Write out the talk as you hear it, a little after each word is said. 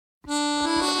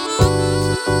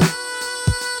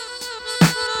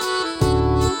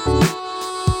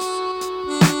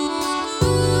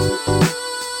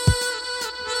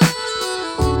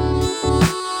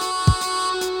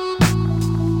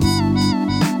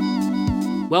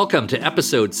Welcome to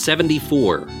episode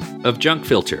 74 of Junk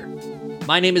Filter.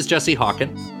 My name is Jesse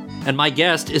Hawken, and my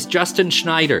guest is Justin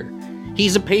Schneider.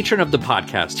 He's a patron of the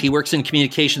podcast. He works in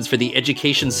communications for the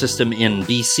education system in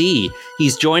BC.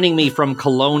 He's joining me from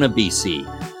Kelowna,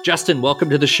 BC. Justin, welcome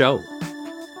to the show.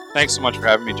 Thanks so much for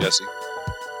having me, Jesse.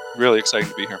 Really excited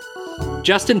to be here.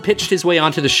 Justin pitched his way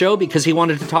onto the show because he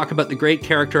wanted to talk about the great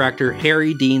character actor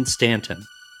Harry Dean Stanton.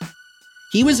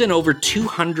 He was in over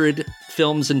 200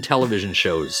 films and television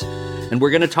shows, and we're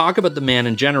going to talk about the man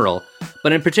in general,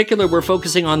 but in particular, we're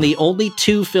focusing on the only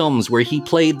two films where he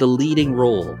played the leading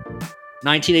role.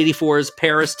 1984's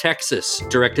Paris, Texas,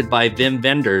 directed by Wim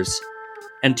Wenders,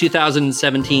 and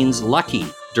 2017's Lucky,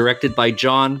 directed by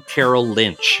John Carroll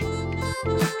Lynch.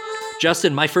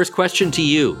 Justin, my first question to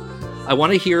you. I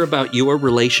want to hear about your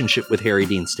relationship with Harry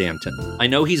Dean Stanton. I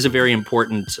know he's a very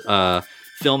important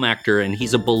film actor, and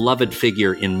he's a beloved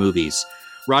figure in movies.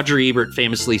 Roger Ebert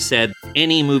famously said,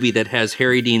 any movie that has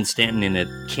Harry Dean Stanton in it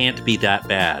can't be that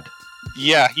bad.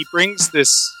 Yeah, he brings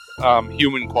this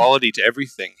human quality to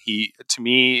everything. To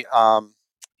me,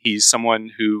 he's someone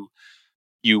who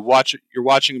you're watching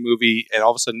a movie, and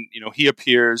all of a sudden, he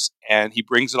appears and he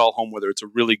brings it all home, whether it's a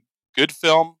really good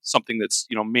film, something that's,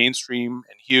 mainstream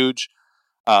and huge.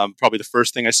 Probably the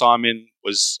first thing I saw him in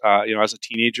was, as a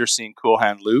teenager, seeing Cool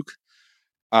Hand Luke.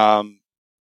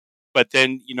 But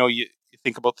then, you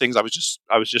think about things. I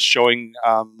was just showing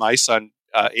my son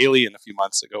Alien a few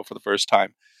months ago for the first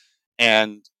time,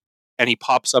 and he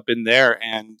pops up in there,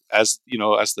 and as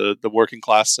the working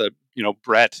class,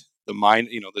 Brett,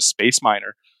 the space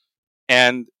miner,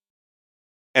 and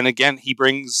again he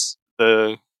brings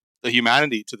the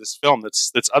humanity to this film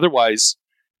that's otherwise,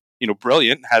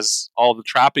 brilliant, has all the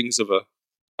trappings of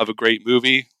a great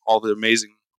movie, all the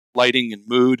amazing lighting and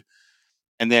mood.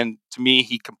 And then to me,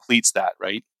 he completes that,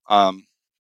 right?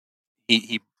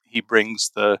 He brings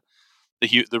the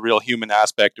real human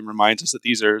aspect and reminds us that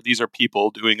these are people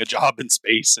doing a job in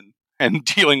space and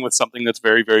dealing with something that's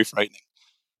very, very frightening.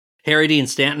 Harry Dean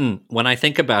Stanton, when I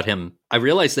think about him, I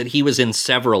realize that he was in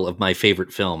several of my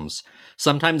favorite films,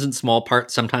 sometimes in small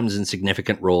parts, sometimes in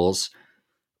significant roles.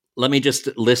 Let me just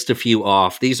list a few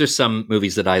off. These are some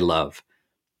movies that I love.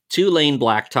 Two Lane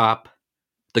Blacktop,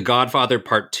 The Godfather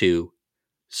Part 2,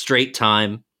 Straight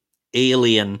Time,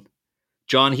 Alien,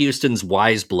 John Huston's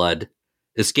Wise Blood,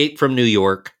 Escape from New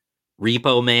York,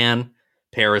 Repo Man,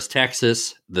 Paris,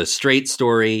 Texas, The Straight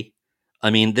Story. I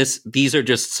mean, these are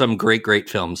just some great, great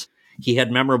films. He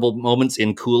had memorable moments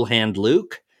in Cool Hand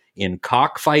Luke, in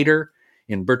Cockfighter,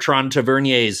 in Bertrand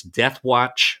Tavernier's Death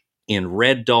Watch, in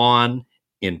Red Dawn,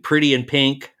 in Pretty in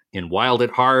Pink, in Wild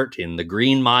at Heart, in The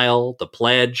Green Mile, The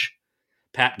Pledge,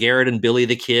 Pat Garrett and Billy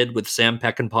the Kid with Sam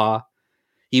Peckinpah.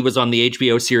 He was on the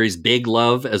HBO series Big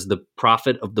Love as the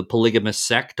prophet of the polygamous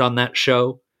sect on that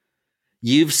show.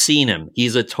 You've seen him.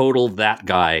 He's a total that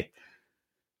guy.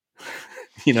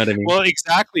 You know what I mean? Well,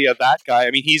 exactly, that guy.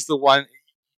 I mean, he's the one,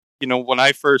 when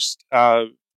I first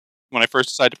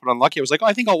decided to put on Lucky, I was like, oh,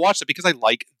 I think I'll watch it because I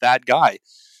like that guy.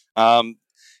 And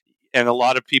a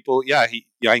lot of people, I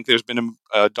think there's been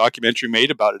a documentary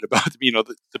made about it, about,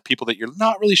 the people that you're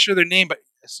not really sure their name, but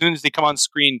as soon as they come on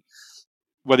screen,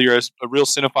 whether you're a real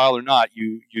cinephile or not,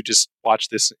 you just watch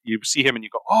this, you see him and you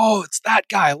go, oh, it's that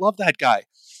guy. I love that guy.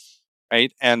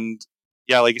 Right. And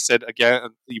yeah, like I said, again,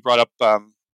 you brought up,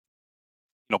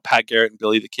 Pat Garrett and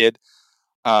Billy the Kid.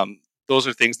 Those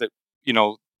are things that,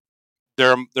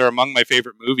 they're among my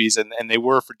favorite movies, and they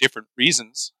were for different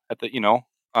reasons at the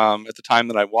time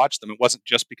that I watched them. It wasn't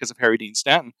just because of Harry Dean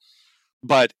Stanton,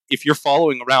 but if you're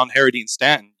following around Harry Dean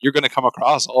Stanton, you're going to come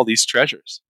across all these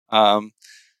treasures.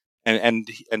 And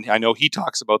I know he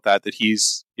talks about that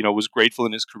he's, was grateful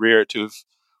in his career to have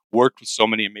worked with so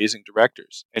many amazing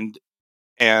directors,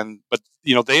 but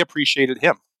they appreciated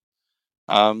him.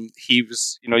 He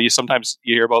was, you sometimes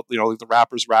you hear about, the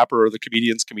rapper's rapper or the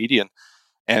comedian's comedian.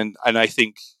 And I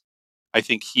think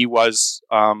he was,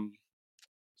 sort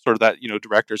of that,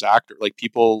 director's actor. Like,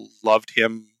 people loved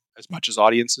him as much as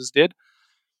audiences did.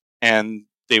 And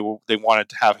they wanted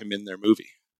to have him in their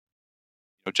movie,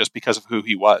 just because of who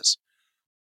he was.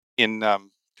 In kind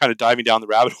of diving down the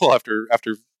rabbit hole after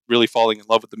really falling in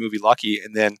love with the movie Lucky,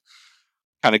 and then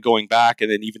kind of going back, and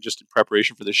then even just in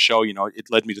preparation for this show, it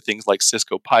led me to things like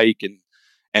Cisco Pike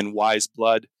and Wise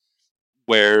Blood,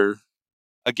 where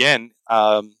again,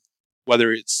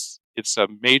 whether it's a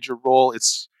major role,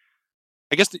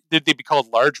 I guess they'd be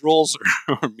called large roles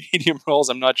or medium roles.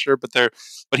 I'm not sure, but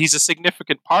he's a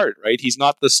significant part, right? He's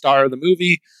not the star of the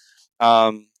movie.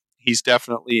 He's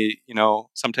definitely,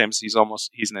 sometimes he's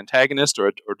an antagonist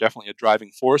or definitely a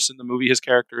driving force in the movie. His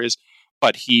character is,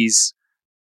 but he's,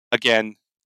 again,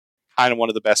 kind of one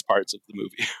of the best parts of the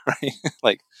movie, right?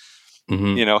 Like,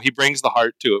 Mm-hmm. he brings the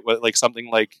heart to it. Like something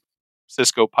like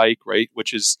Cisco Pike, right,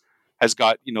 which has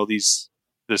got this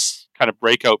kind of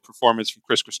breakout performance from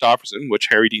Chris Christopherson, which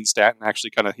Harry Dean Stanton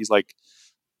actually kind of he's like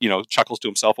chuckles to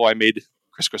himself. Oh, I made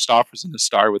Chris Christopherson a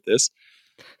star with this,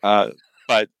 but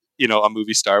a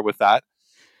movie star with that.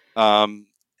 And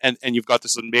you've got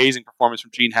this amazing performance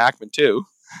from Gene Hackman too.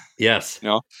 Yes.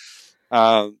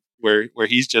 Where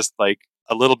he's just like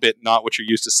a little bit not what you're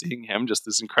used to seeing him, just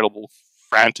this incredible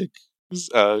frantic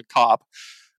cop,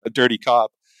 a dirty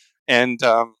cop, and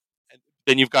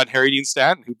then you've got Harry Dean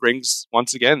Stanton who brings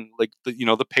once again like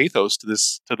the pathos to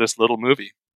this little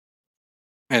movie,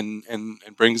 and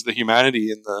brings the humanity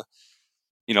and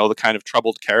the kind of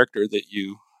troubled character that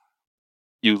you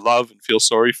love and feel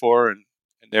sorry for and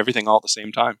everything all at the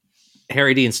same time.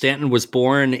 Harry Dean Stanton was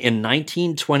born in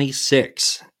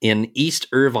 1926 in East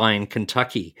Irvine,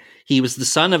 Kentucky. He was the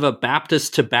son of a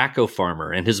Baptist tobacco farmer,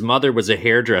 and his mother was a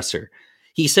hairdresser.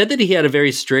 He said that he had a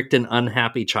very strict and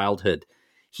unhappy childhood.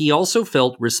 He also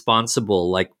felt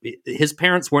responsible, like his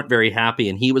parents weren't very happy,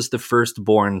 and he was the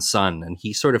firstborn son, and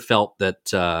he sort of felt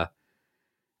that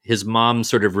his mom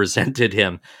sort of resented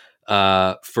him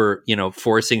for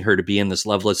forcing her to be in this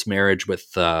loveless marriage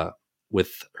with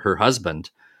her husband.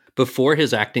 Before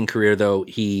his acting career, though,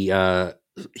 he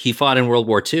fought in World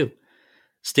War II.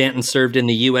 Stanton served in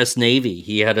the U.S. Navy.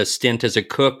 He had a stint as a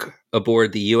cook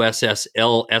aboard the USS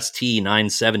LST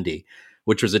 970,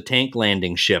 which was a tank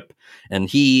landing ship. And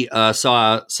he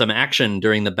saw some action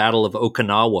during the Battle of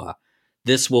Okinawa.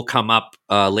 This will come up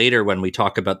later when we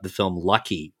talk about the film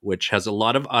Lucky, which has a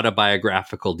lot of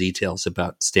autobiographical details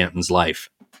about Stanton's life.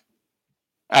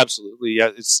 Absolutely,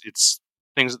 yeah. It's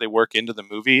things that they work into the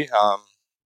movie.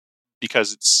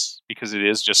 Because it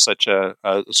is just such a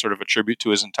sort of a tribute to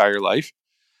his entire life,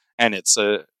 and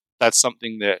that's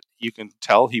something that you can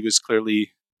tell he was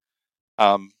clearly,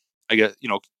 I guess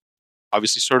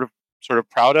obviously sort of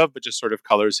proud of, but just sort of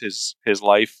colors his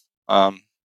life, and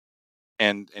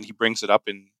he brings it up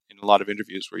in a lot of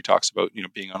interviews where he talks about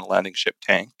being on a landing ship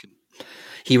tank.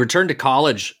 He returned to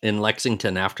college in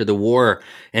Lexington after the war,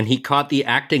 and he caught the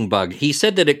acting bug. He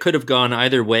said that it could have gone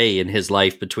either way in his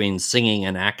life between singing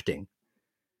and acting.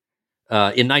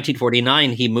 In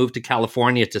 1949, he moved to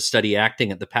California to study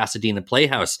acting at the Pasadena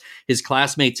Playhouse. His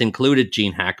classmates included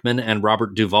Gene Hackman and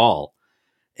Robert Duvall,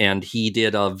 and he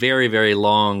did a very, very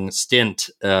long stint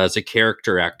as a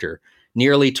character actor,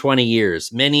 nearly 20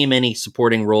 years, many, many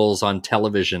supporting roles on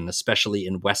television, especially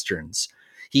in Westerns.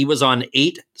 He was on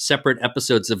 8 separate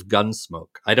episodes of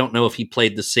Gunsmoke. I don't know if he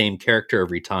played the same character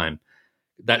every time.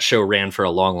 That show ran for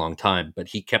a long, long time, but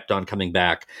he kept on coming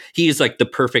back. He is like the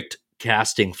perfect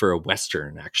casting for a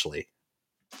Western, actually.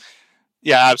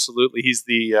 Yeah, absolutely. He's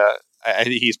I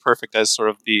think he's perfect as sort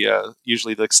of the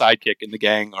usually the sidekick in the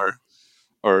gang,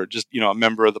 or just a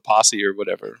member of the posse or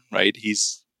whatever, right?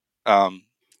 He's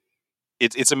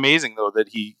it's amazing though that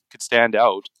he could stand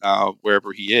out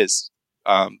wherever he is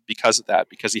because of that,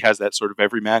 because he has that sort of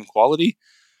everyman quality,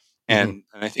 and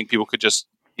I think people could just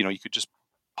you could just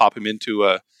pop him into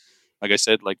like I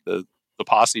said, like the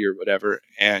posse or whatever,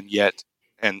 and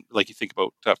like you think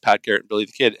about Pat Garrett and Billy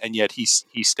the Kid, and yet he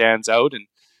stands out,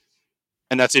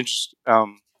 and that's interesting.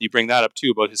 You bring that up too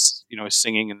about his his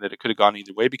singing, and that it could have gone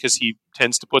either way, because he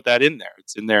tends to put that in there.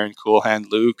 It's in there in Cool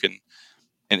Hand Luke, and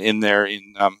in there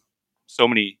in so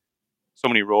many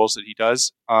roles that he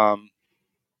does.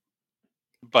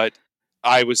 But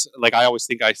I always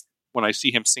think when I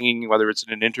see him singing, whether it's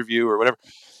in an interview or whatever,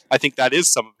 I think that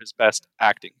is some of his best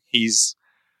acting.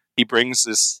 He brings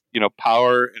this,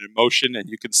 power and emotion, and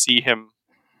you can see him.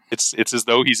 It's as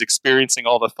though he's experiencing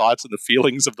all the thoughts and the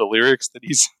feelings of the lyrics that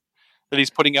he's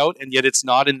putting out, and yet it's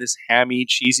not in this hammy,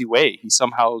 cheesy way. He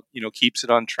somehow, keeps it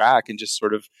on track and just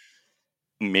sort of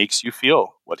makes you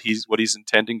feel what he's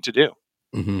intending to do.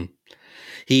 Mm-hmm.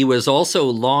 He was also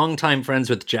longtime friends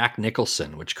with Jack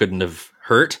Nicholson, which couldn't have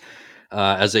hurt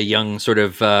as a young sort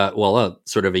of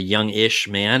a young-ish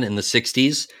man in the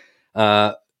 60s.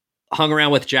 Hung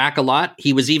around with Jack a lot.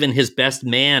 He was even his best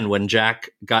man when Jack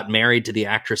got married to the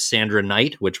actress Sandra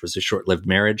Knight, which was a short-lived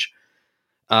marriage.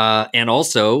 And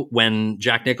also when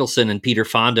Jack Nicholson and Peter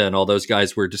Fonda and all those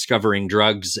guys were discovering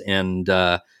drugs and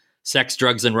sex,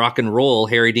 drugs, and rock and roll,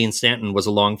 Harry Dean Stanton was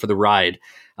along for the ride.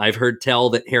 I've heard tell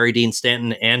that Harry Dean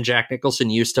Stanton and Jack Nicholson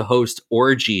used to host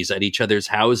orgies at each other's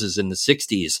houses in the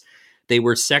 60s. They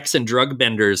were sex and drug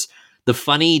benders. The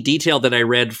funny detail that I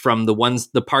read from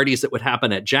the parties that would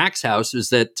happen at Jack's house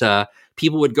is that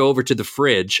people would go over to the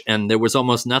fridge and there was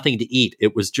almost nothing to eat.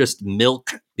 It was just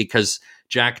milk, because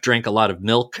Jack drank a lot of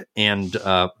milk and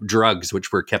drugs,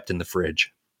 which were kept in the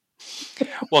fridge.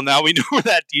 Well, now we know where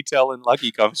that detail in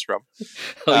Lucky comes from.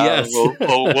 Oh yes.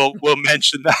 We'll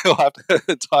mention that. We'll have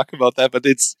to talk about that. But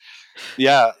it's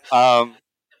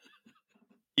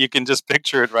you can just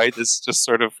picture it, right? This just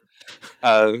sort of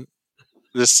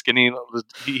this skinny.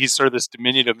 He's sort of this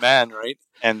diminutive man, right?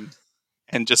 And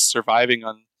just surviving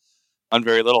on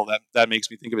very little. That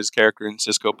makes me think of his character in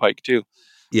Cisco Pike too.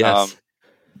 Yes.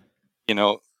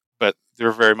 But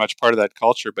they're very much part of that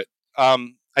culture. But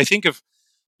I think of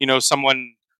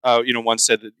someone once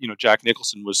said that Jack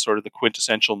Nicholson was sort of the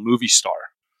quintessential movie star.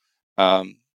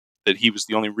 That he was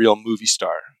the only real movie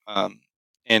star.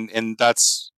 And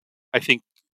that's, I think,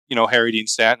 Harry Dean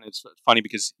Stanton. It's funny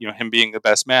because him being the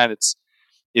best man.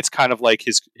 It's kind of like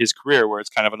his career, where it's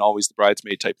kind of an always the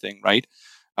bridesmaid type thing, right?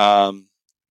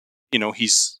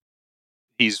 He's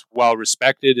well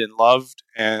respected and loved,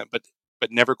 but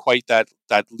never quite that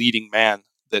leading man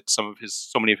that so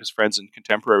many of his friends and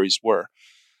contemporaries were.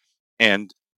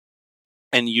 And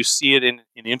you see it in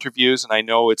interviews, and I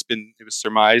know it was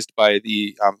surmised by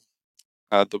the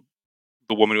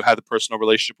woman who had the personal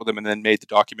relationship with him and then made the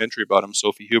documentary about him,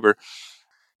 Sophie Huber.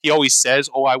 He always says,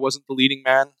 "Oh, I wasn't the leading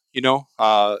man," he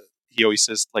always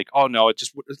says, like, "Oh no, it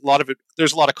just a lot of it.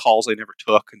 There's a lot of calls I never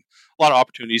took and a lot of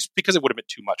opportunities because it would have been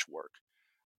too much work."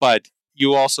 But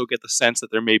you also get the sense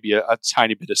that there may be a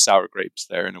tiny bit of sour grapes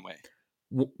there in a way.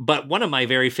 But one of my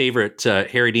very favorite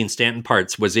Harry Dean Stanton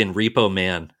parts was in Repo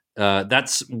Man.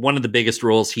 That's one of the biggest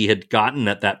roles he had gotten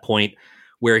at that point,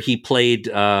 where he played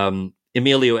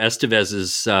Emilio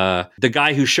Estevez's the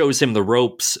guy who shows him the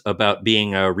ropes about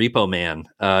being a repo man.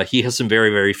 He has some very,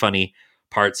 very funny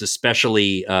parts,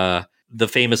 especially the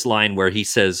famous line where he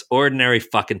says, "Ordinary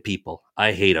fucking people,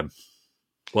 I hate them,"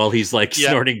 while he's like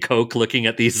snorting coke, looking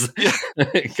at these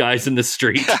guys in the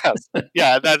street.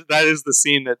 Yeah, that is the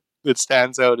scene that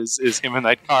stands out is him in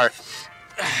that car.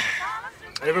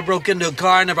 I never broke into a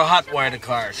car, never hotwired a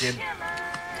car, kid.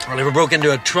 I never broke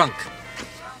into a trunk.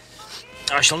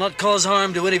 I shall not cause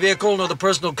harm to any vehicle, nor the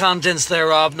personal contents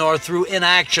thereof, nor through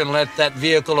inaction let that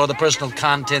vehicle or the personal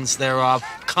contents thereof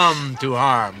come to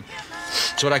harm.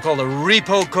 It's what I call the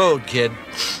repo code, kid.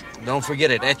 Don't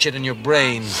forget it. Etch it in your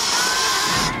brain.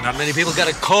 Not many people got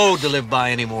a code to live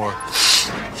by anymore.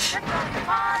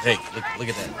 Hey, look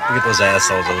at that. Look at those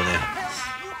assholes over there.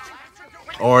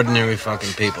 Ordinary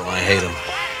fucking people. I hate them.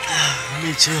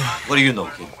 Me too. What do you know,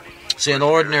 kid? See, an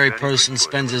ordinary person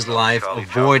spends his life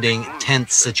avoiding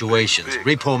tense situations.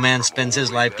 Repo Man spends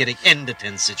his life getting into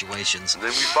tense situations. And then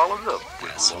we followed up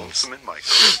with Lonesome and Mike.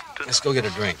 Let's go get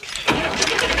a drink.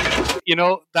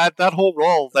 That whole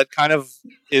role, that kind of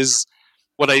is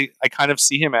what I kind of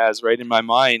see him as, right, in my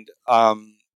mind.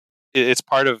 It's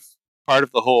part of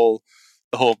the whole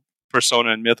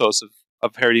persona and mythos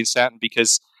of Harry Dean Stanton,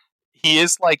 because he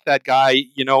is like that guy.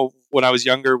 When I was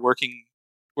younger, working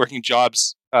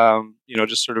jobs,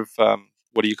 just sort of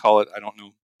what do you call it? I don't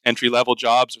know, entry level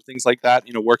jobs or things like that.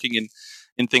 Working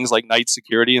in things like night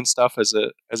security and stuff as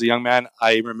a young man.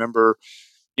 I remember,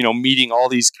 meeting all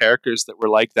these characters that were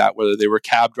like that, whether they were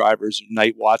cab drivers or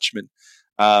night watchmen,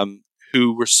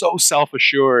 who were so self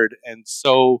assured and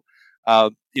so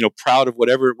proud of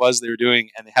whatever it was they were doing,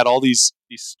 and they had all these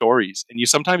stories. And you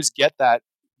sometimes get that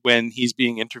when he's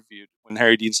being interviewed, when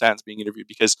Harry Dean Stanton's being interviewed,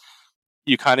 because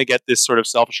you kind of get this sort of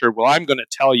self-assured, well, I'm going to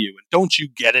tell you, and don't you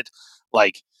get it?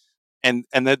 Like, and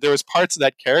that there was parts of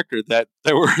that character that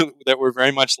were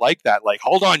very much like that. Like,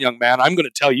 hold on, young man, I'm going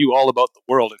to tell you all about the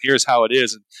world, and here's how it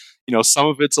is. And some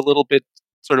of it's a little bit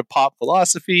sort of pop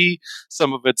philosophy,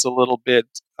 some of it's a little bit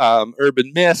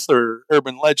urban myth or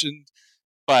urban legend,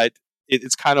 but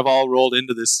it's kind of all rolled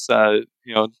into this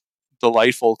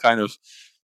delightful kind of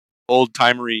old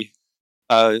timery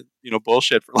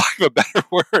bullshit, for lack of a better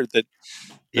word, that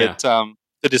is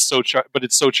but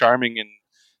it's so charming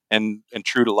and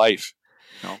true to life.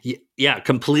 Yeah,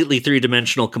 completely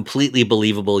three-dimensional, completely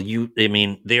believable.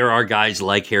 There are guys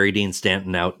like Harry Dean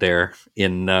Stanton out there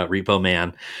in Repo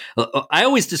Man. I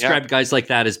always describe guys like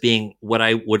that as being what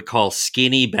I would call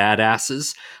skinny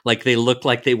badasses. Like, they look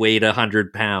like they weighed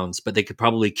 100 pounds, but they could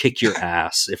probably kick your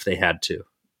ass if they had to.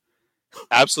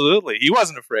 Absolutely. He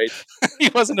wasn't afraid. He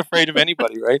wasn't afraid of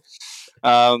anybody, right?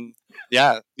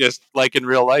 Just like in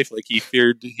real life, like he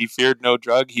feared no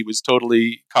drug. He was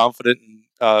totally confident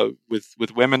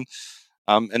with women.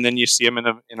 And then you see him in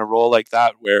a role like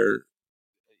that where,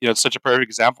 it's such a perfect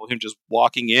example of him just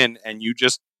walking in and you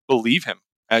just believe him.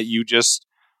 You just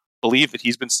believe that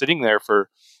he's been sitting there for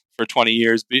 20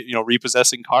 years,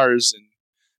 repossessing cars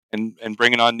and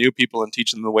bringing on new people and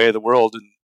teaching them the way of the world. And,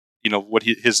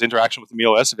 his interaction with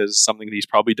Emilio Estevez is something that he's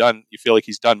probably done. You feel like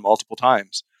he's done multiple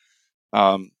times.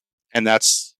 And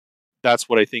that's that's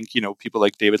what I think, people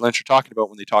like David Lynch are talking about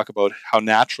when they talk about how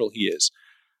natural he is.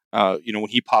 When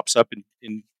he pops up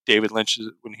in David Lynch,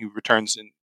 when he returns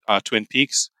in Twin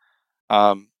Peaks,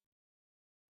 you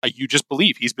just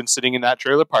believe he's been sitting in that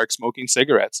trailer park smoking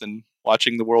cigarettes and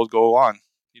watching the world go on,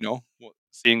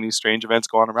 seeing these strange events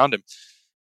go on around him.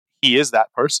 He is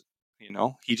that person,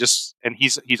 he's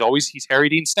Harry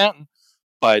Dean Stanton,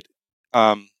 but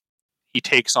he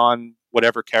takes on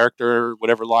whatever character,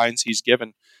 whatever lines he's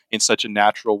given in such a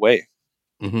natural way.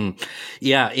 Mm-hmm.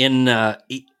 Yeah,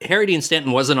 Harry Dean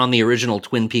Stanton wasn't on the original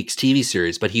Twin Peaks TV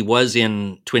series, but he was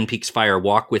in Twin Peaks Fire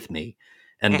Walk with Me.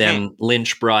 And then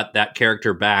Lynch brought that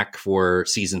character back for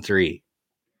season 3.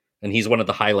 And he's one of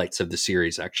the highlights of the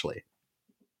series, actually.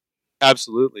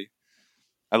 Absolutely.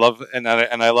 I love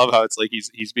how it's like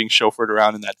he's being chauffeured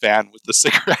around in that van with the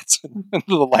cigarettes and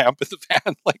the lamp in the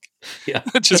van,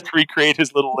 just recreate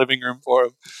his little living room for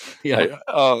him. Yeah.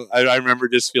 I remember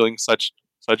just feeling such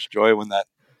joy when that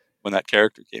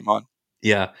character came on.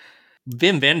 Yeah.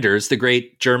 Wim Wenders, the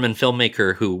great German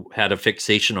filmmaker who had a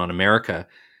fixation on America,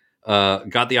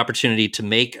 got the opportunity to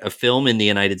make a film in the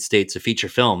United States, a feature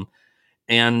film.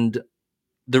 And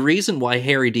the reason why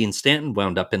Harry Dean Stanton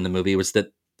wound up in the movie was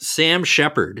that Sam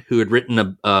Shepard, who had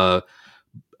written I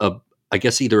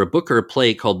guess either a book or a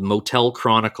play called Motel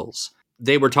Chronicles,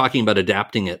 they were talking about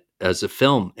adapting it as a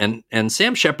film. And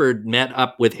Sam Shepard met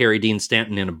up with Harry Dean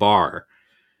Stanton in a bar,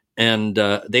 and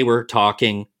they were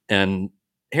talking, and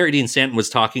Harry Dean Stanton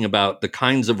was talking about the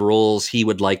kinds of roles he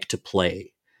would like to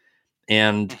play.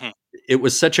 And it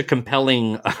was such a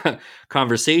compelling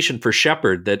conversation for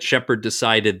Shepard that Shepard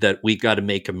decided that we've got to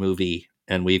make a movie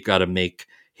and we've got to make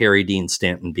Harry Dean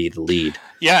Stanton be the lead.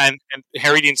 Yeah, and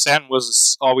Harry Dean Stanton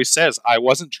always says, I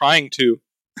wasn't trying to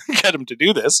get him to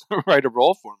do this, write a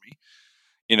role for me.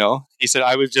 He said,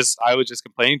 I was just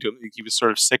complaining to him. He was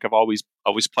sort of sick of always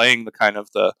playing the kind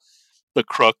of the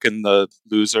crook and the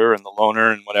loser and the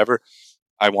loner and whatever.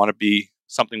 I want to be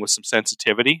something with some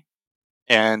sensitivity.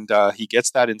 And he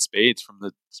gets that in spades from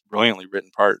the brilliantly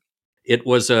written part. It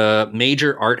was a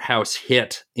major art house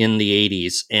hit in the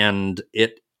 80s, and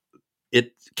it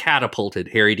catapulted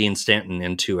Harry Dean Stanton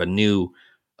into a new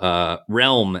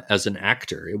realm as an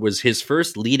actor. It was his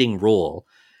first leading role,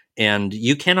 and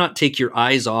you cannot take your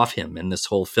eyes off him in this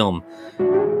whole film.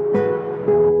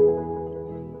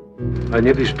 I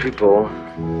knew these people.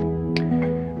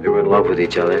 They were in love with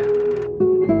each other.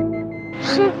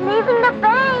 She's leaving the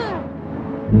vein.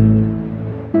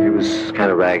 He was kind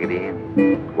of raggedy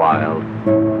and wild.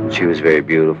 She was very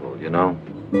beautiful, And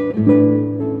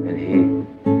he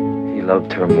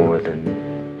loved her more than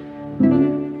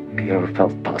he ever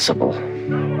felt possible.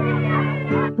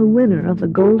 The winner of the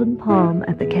Golden Palm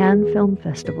at the Cannes Film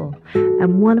Festival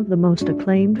and one of the most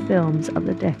acclaimed films of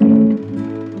the decade.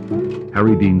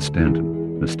 Harry Dean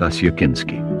Stanton, Nastasia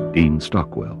Kinski, Dean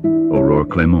Stockwell, Aurore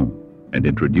Clement, and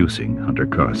introducing Hunter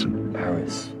Carson.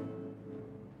 Paris,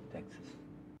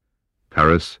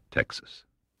 Texas.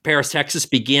 Paris, Texas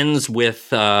begins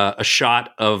with a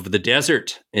shot of the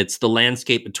desert. It's the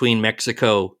landscape between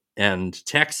Mexico and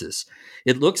Texas.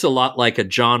 It looks a lot like a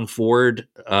John Ford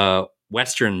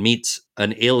Western meets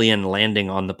an alien landing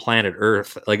on the planet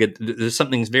Earth. There's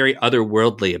something very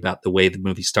otherworldly about the way the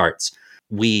movie starts.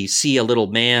 We see a little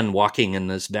man walking in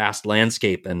this vast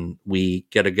landscape, and we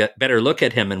get a better look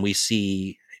at him, and we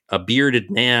see a bearded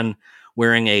man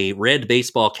wearing a red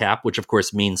baseball cap, which of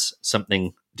course means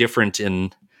something different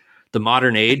in the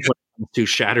modern age when it comes to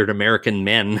shattered American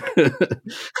men.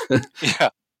 Yeah.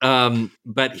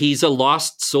 But he's a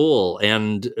lost soul,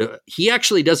 and he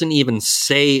actually doesn't even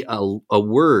say a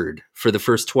word for the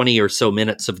first 20 or so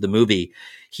minutes of the movie.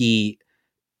 He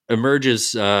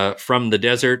emerges from the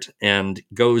desert and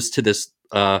goes to this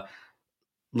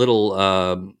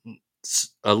little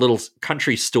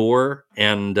country store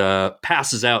and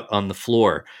passes out on the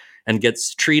floor and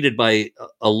gets treated by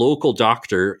a local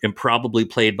doctor, improbably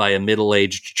played by a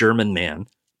middle-aged German man,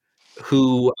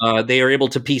 who they are able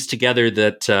to piece together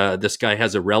that this guy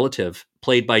has a relative,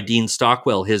 played by Dean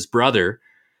Stockwell, his brother,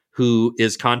 who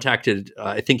is contacted.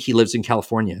 I think he lives in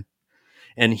California.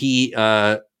 And he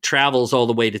travels all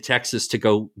the way to Texas to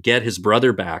go get his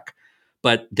brother back.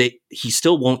 But he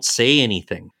still won't say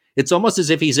anything. It's almost as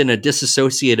if he's in a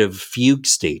dissociative fugue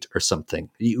state or something.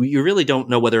 You really don't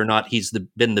know whether or not he's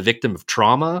been the victim of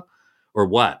trauma or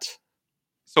what.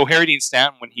 So Harry Dean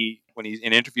Stanton, when he's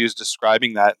in interviews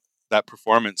describing that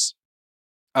performance,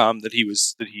 that he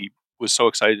was so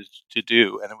excited to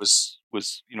do, and it was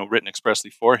written expressly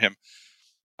for him.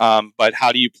 But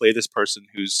how do you play this person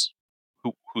who's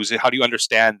how do you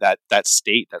understand that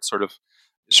state, that sort of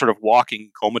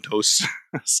walking comatose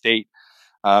state?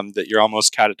 that you're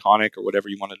almost catatonic or whatever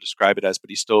you want to describe it as, but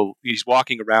he's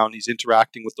walking around, he's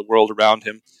interacting with the world around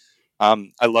him.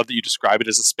 I love that you describe it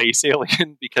as a space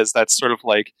alien, because that's sort of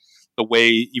like the way,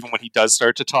 even when he does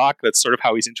start to talk, that's sort of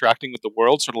how he's interacting with the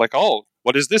world. Sort of like, oh,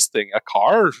 what is this thing? A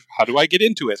car? How do I get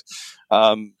into it?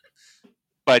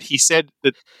 But he said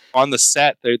that on the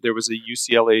set, there was a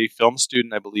UCLA film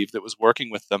student, I believe, that was working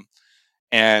with them.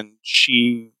 And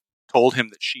she told him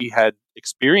that she had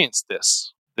experienced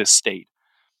this state.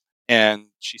 And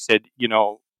she said,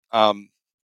 I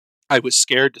was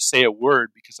scared to say a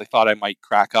word because I thought I might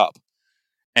crack up.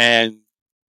 And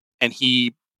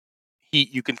he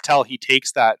you can tell he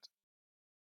takes that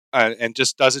and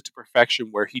just does it to perfection,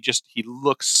 where he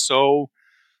looks so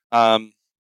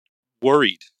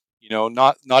worried,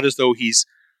 not as though he's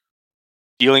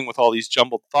dealing with all these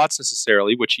jumbled thoughts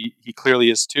necessarily, which he clearly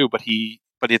is too, but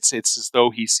it's as though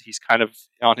he's kind of,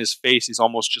 on his face, he's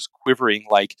almost just quivering,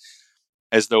 like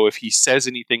as though if he says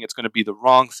anything, it's going to be the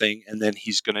wrong thing, and then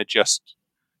he's going to just,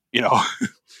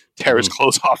 tear his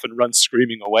clothes off and run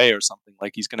screaming away or something.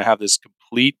 Like he's going to have this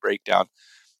complete breakdown,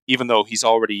 even though he's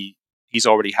already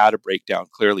had a breakdown.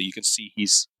 Clearly, you can see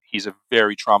he's a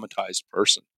very traumatized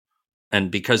person.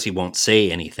 And because he won't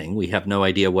say anything, we have no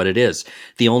idea what it is.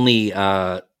 The only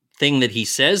thing that he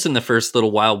says in the first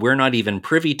little while, we're not even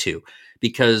privy to,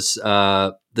 because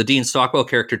the Dean Stockwell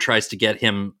character tries to get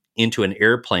him into an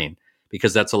airplane,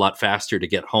 because that's a lot faster to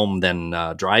get home than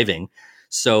driving.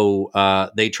 So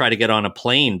they try to get on a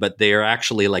plane, but they are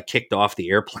actually like kicked off the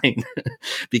airplane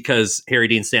because Harry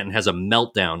Dean Stanton has a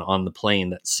meltdown on the plane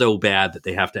that's so bad that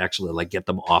they have to actually like get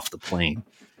them off the plane.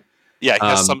 Yeah, he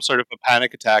has some sort of a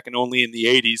panic attack, and only in the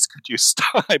 80s could you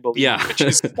stop, I believe. Yeah. Could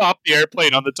you stop the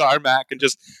airplane on the tarmac and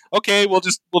just, okay, we'll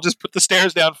just put the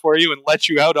stairs down for you and let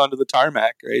you out onto the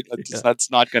tarmac, right? That's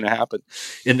not going to happen.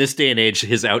 In this day and age,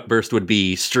 his outburst would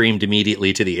be streamed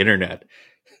immediately to the internet.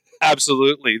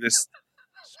 Absolutely. This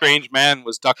strange man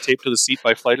was duct taped to the seat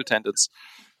by flight attendants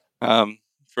for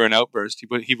an outburst.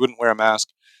 He wouldn't wear a mask.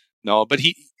 No, but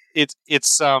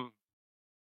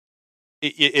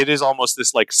it is almost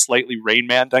this like slightly Rain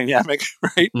Man dynamic,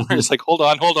 right? Mm-hmm. Where it's like, hold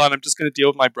on, I'm just going to deal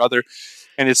with my brother.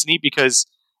 And it's neat because,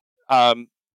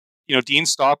 Dean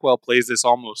Stockwell plays this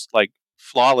almost like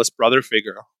flawless brother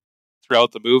figure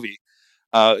throughout the movie.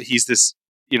 He's this,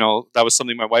 that was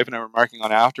something my wife and I were marking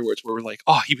on afterwards, where we're like,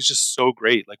 oh, he was just so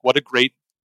great. Like, what a great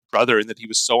brother, and that he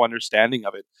was so understanding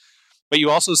of it. But you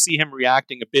also see him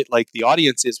reacting a bit like the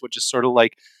audience is, which is sort of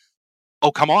like, oh,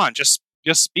 come on, just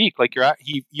speak. Like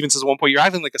he even says at one point, you're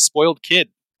acting like a spoiled kid,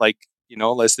 like,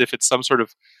 as if it's some sort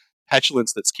of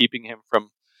petulance that's keeping him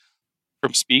from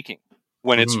speaking,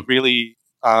 when it's really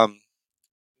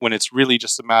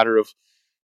just a matter of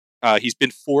he's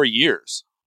been 4 years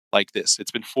like this.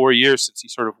 It's been 4 years since he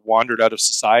sort of wandered out of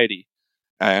society,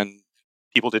 and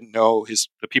people didn't know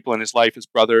the people in his life, his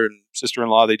brother and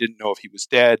sister-in-law, they didn't know if he was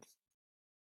dead.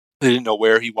 They didn't know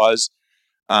where he was.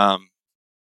 And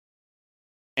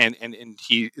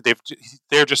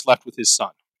they're just left with his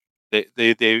son.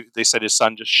 They said his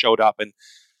son just showed up, and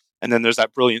then there's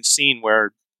that brilliant scene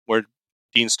where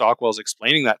Dean Stockwell's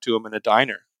explaining that to him in a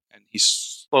diner, and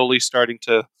he's slowly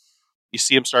you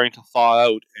see him starting to thaw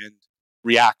out and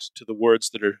react to the words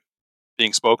that are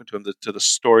being spoken to him, to the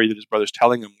story that his brother's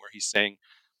telling him, where he's saying,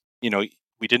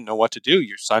 we didn't know what to do.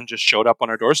 Your son just showed up on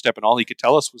our doorstep, and all he could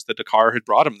tell us was that the car had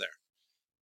brought him there.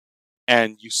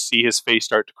 And you see his face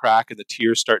start to crack, and the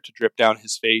tears start to drip down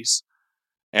his face.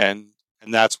 And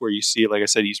that's where you see, like I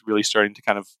said, he's really starting to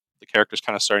the character's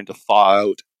kind of starting to thaw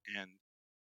out,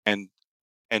 and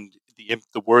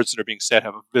the words that are being said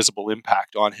have a visible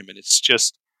impact on him. And it's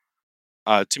just,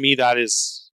 to me, that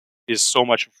is so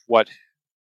much of what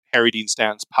Harry Dean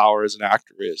Stanton's power as an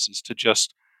actor is to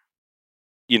just,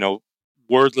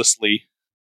 wordlessly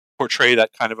portray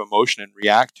that kind of emotion and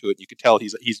react to it. You could tell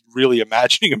he's really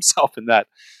imagining himself in that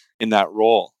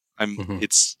role.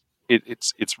 It's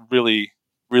really,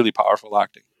 really powerful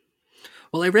acting.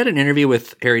 Well, I read an interview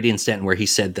with Harry Dean Stanton where he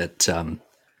said that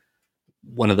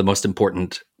one of the most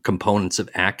important components of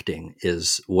acting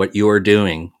is what you're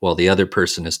doing while the other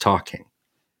person is talking.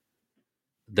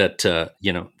 That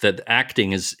that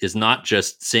acting is not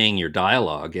just saying your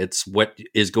dialogue; it's what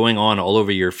is going on all over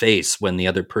your face when the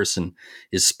other person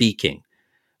is speaking.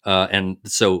 And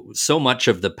so much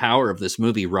of the power of this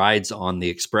movie rides on the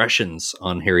expressions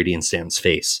on Harry Dean Stanton's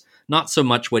face. Not so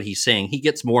much what he's saying. He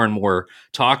gets more and more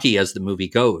talky as the movie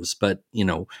goes. But,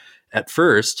 at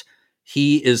first,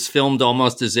 he is filmed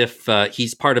almost as if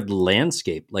he's part of the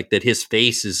landscape, like that his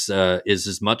face is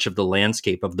as much of the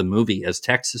landscape of the movie as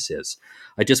Texas is.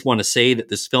 I just want to say that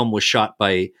this film was shot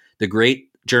by the great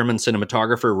German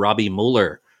cinematographer Robbie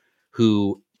Mueller,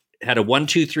 who had a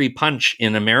 1-2-3 punch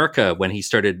in America when he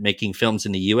started making films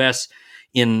in the US.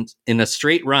 In a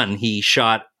straight run, he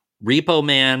shot Repo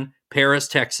Man, Paris,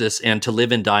 Texas, and To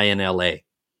Live and Die in LA,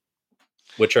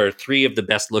 which are 3 of the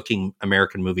best looking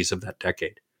American movies of that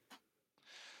decade.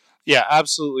 Yeah,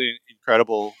 absolutely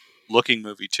incredible looking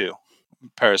movie too,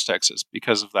 Paris, Texas,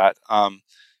 because of that.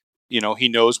 He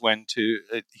knows when to.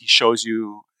 He shows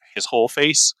you his whole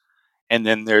face, and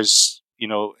then there's in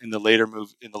the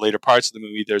later parts of the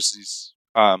movie, there's these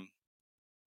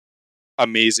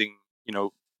amazing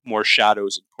more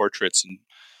shadows and portraits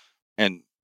and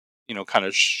kind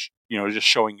of just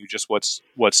showing you just what's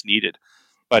needed.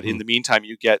 But in the meantime,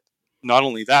 you get not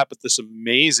only that, but this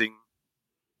amazing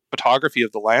photography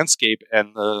of the landscape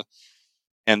and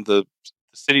the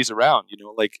cities around.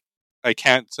 Like I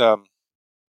can't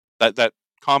that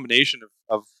combination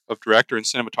of director and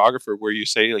cinematographer, where you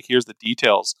say like, here's the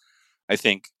details. I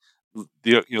think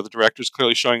the director's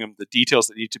clearly showing him the details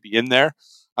that need to be in there.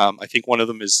 I think one of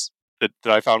them is that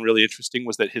I found really interesting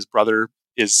was that his brother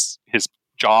his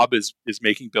job is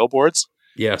making billboards.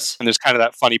 Yes. And there's kind of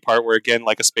that funny part where, again,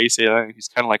 like a space alien, he's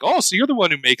kind of like, oh, so you're the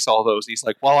one who makes all those. And he's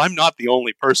like, well, I'm not the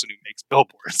only person who makes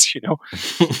billboards,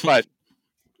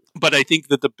 but I think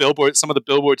that some of the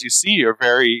billboards you see are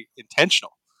very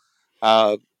intentional.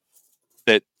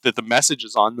 That the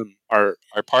messages on them are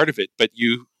part of it, but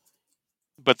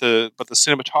the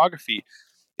cinematography,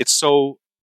 it's so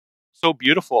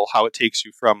beautiful how it takes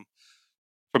you from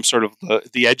sort of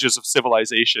the edges of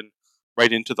civilization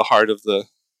right into the heart of the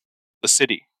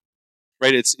city,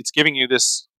 right? It's giving you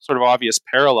this sort of obvious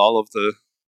parallel of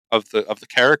the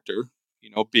character,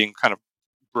 being kind of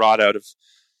brought out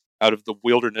of the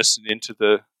wilderness and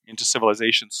into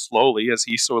civilization slowly as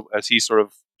he sort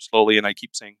of slowly, and I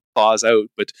keep saying thaws out,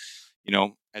 but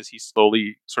as he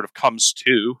slowly sort of comes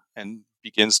to and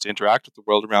begins to interact with the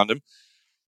world around him.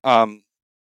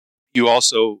 You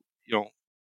also,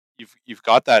 you've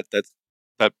got that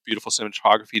beautiful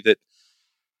cinematography that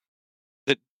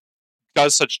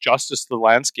does such justice to the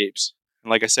landscapes. And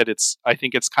like I said, I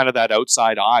think it's kind of that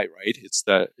outside eye, right? It's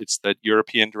that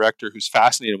European director who's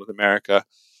fascinated with America,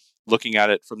 looking at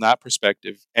it from that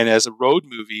perspective. And as a road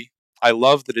movie, I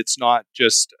love that it's not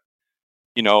just,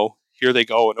 here they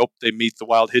go and they meet the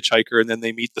wild hitchhiker and then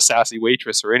they meet the sassy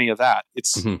waitress or any of that.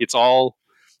 It's all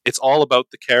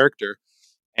about the character,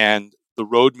 and the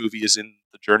road movie is in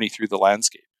the journey through the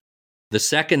landscape. The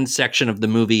second section of the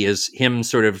movie is him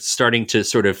sort of starting to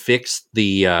sort of fix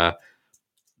the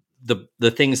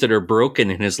things that are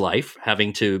broken in his life,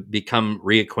 having to become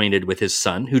reacquainted with his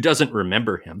son, who doesn't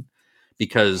remember him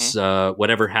because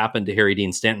whatever happened to Harry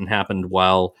Dean Stanton happened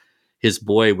while his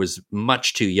boy was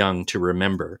much too young to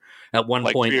remember. At one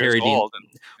point, Harry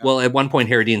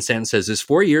Dean Stanton says, "Is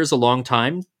 4 years a long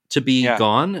time to be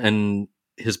gone?" And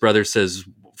his brother says,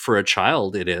 "For a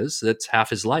child, it is. That's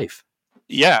half his life."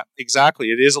 Yeah, exactly.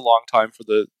 It is a long time for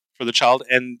the child,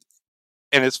 and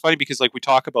it's funny because like we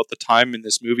talk about the time in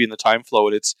this movie and the time flow,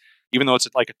 and it's, even though it's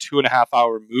like a 2.5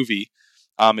 hour movie,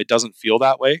 it doesn't feel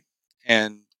that way,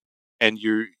 and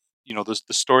the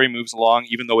story moves along,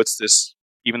 even though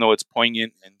it's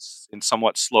poignant and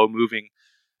somewhat slow moving,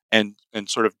 and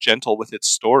sort of gentle with its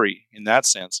story in that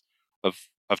sense of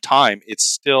time. It's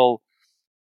still,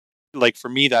 like, for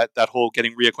me, that whole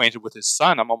getting reacquainted with his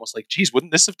son, I'm almost like, geez,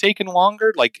 wouldn't this have taken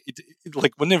longer? Like,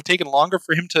 wouldn't it have taken longer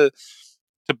for him to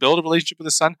build a relationship with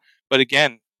his son? But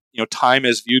again, time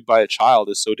as viewed by a child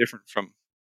is so different from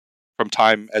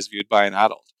time as viewed by an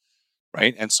adult,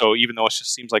 right? And so even though it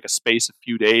just seems like a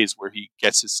few days where he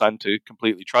gets his son to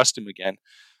completely trust him again,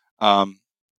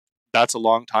 that's a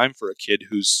long time for a kid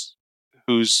who's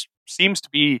seems to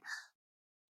be,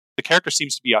 the character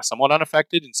seems to be somewhat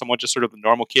unaffected and somewhat just sort of the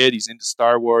normal kid. He's into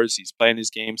Star Wars. He's playing his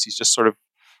games. He's just sort of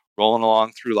rolling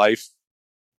along through life.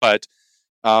 But,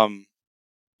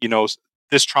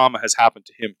 this trauma has happened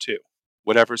to him too.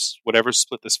 Whatever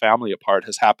split this family apart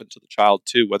has happened to the child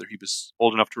too, whether he was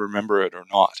old enough to remember it or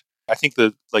not. I think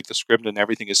the script and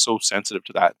everything is so sensitive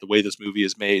to that. The way this movie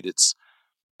is made, it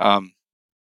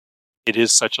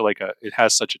is such it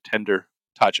has such a tender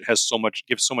touch. It has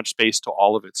gives so much space to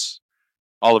all of its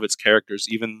characters,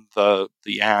 even the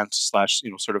aunt /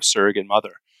 sort of surrogate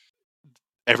mother.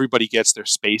 Everybody gets their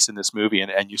space in this movie,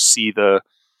 and you see the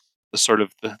sort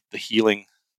of the healing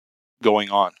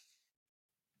going on.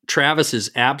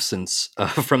 Travis's absence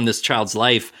from this child's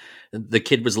life, the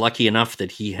kid was lucky enough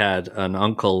that he had an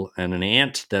uncle and an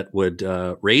aunt that would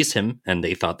raise him, and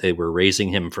they thought they were raising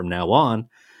him from now on.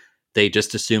 They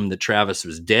just assumed that Travis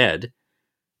was dead,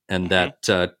 and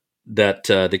that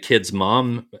the kid's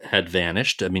mom had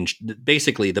vanished. I mean,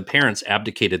 basically, the parents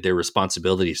abdicated their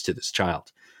responsibilities to this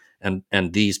child,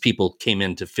 and these people came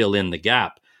in to fill in the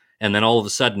gap. And then all of a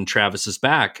sudden, Travis is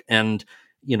back, and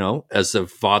as a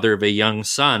father of a young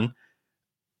son,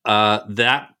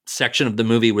 that section of the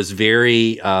movie was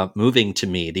very moving to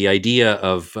me. The idea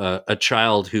of a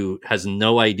child who has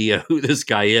no idea who this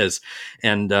guy is,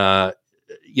 and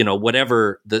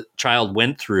whatever the child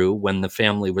went through when the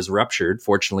family was ruptured.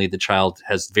 Fortunately, the child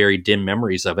has very dim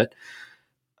memories of it.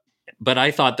 But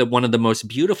I thought that one of the most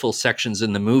beautiful sections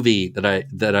in the movie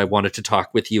that I wanted to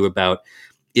talk with you about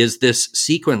is this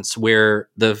sequence where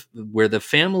the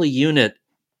family unit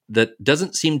that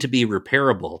doesn't seem to be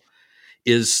repairable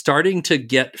is starting to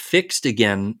get fixed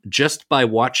again just by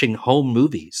watching home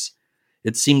movies.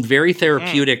 It seemed very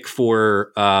therapeutic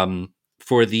for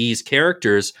these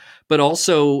characters, but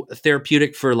also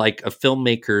therapeutic for like a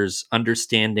filmmaker's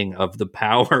understanding of the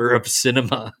power of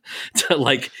cinema to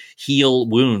like heal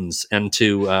wounds and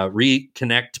to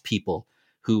reconnect people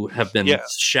who have been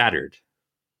shattered.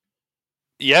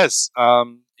 Yes.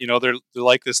 They're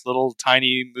like this little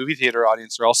tiny movie theater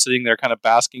audience. They're all sitting there kind of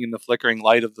basking in the flickering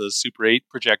light of the Super 8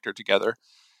 projector together.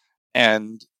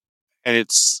 And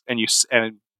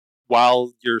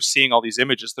while you're seeing all these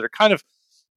images that are kind of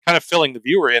filling the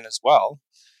viewer in as well,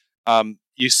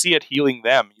 you see it healing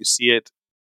them. You see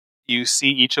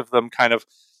each of them kind of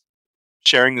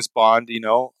sharing this bond,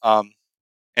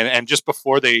 and just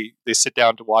before they sit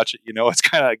down to watch it, it's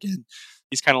kind of, again,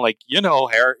 he's kind of like,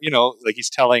 Harry, like he's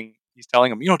telling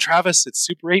him, Travis, it's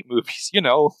Super 8 movies,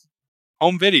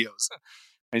 home videos.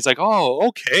 And he's like, oh,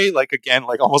 okay. Like, again,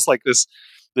 like almost like this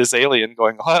alien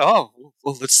going, oh,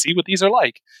 well, let's see what these are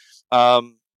like.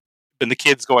 And the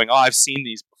kid's going, oh, I've seen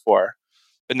these before.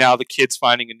 But now the kid's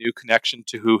finding a new connection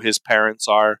to who his parents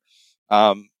are.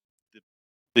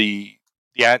 The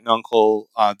aunt and uncle,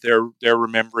 they're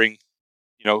remembering,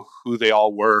 who they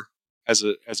all were as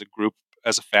a group,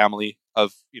 as a family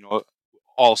of,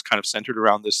 all kind of centered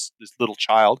around this little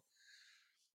child.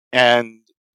 And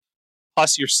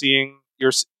plus you're seeing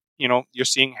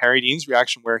Harry Dean's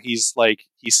reaction, where he's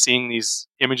seeing these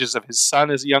images of his son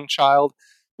as a young child,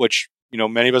 which,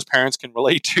 many of us parents can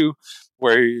relate to,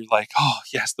 where you're like, oh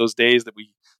yes, those days that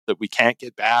we can't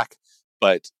get back,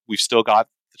 but we've still got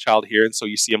the child here. And so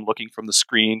you see him looking from the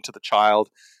screen to the child.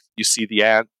 You see the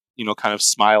aunt, kind of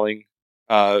smiling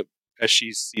as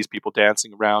she sees people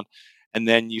dancing around. And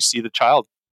then you see the child,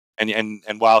 and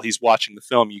while he's watching the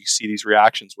film, you see these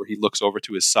reactions where he looks over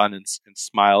to his son and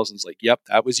smiles and is like, "Yep,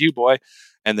 that was you, boy."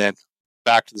 And then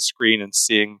back to the screen and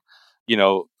seeing,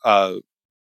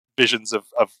 visions of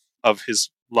his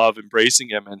love embracing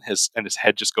him, and his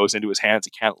head just goes into his hands.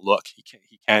 He can't look.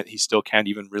 He still can't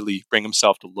even really bring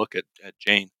himself to look at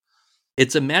Jane.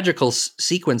 It's a magical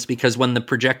sequence because when the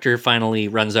projector finally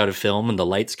runs out of film and the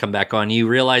lights come back on, you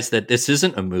realize that this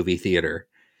isn't a movie theater.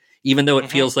 Even though it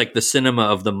feels like the cinema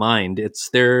of the mind, it's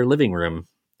their living room.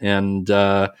 And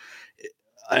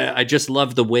I just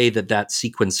love the way that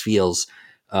sequence feels,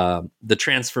 the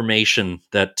transformation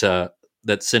that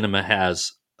cinema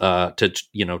has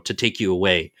to take you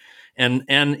away. And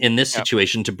in this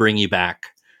situation, to bring you back.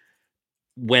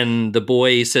 When the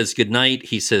boy says goodnight,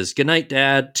 he says, "Goodnight,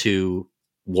 Dad," to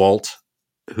Walt,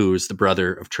 who's the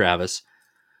brother of Travis.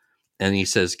 And he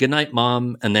says, "Goodnight,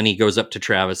 Mom." And then he goes up to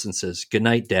Travis and says,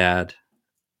 "Goodnight, Dad."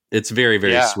 It's very,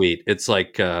 very sweet. It's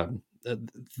like, and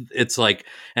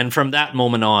from that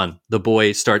moment on, the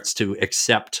boy starts to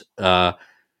accept that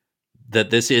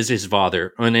this is his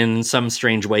father. And in some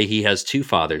strange way, he has two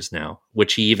fathers now,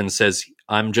 which he even says,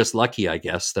 "I'm just lucky, I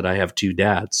guess, that I have two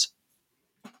dads."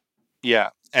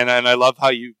 Yeah. And I love how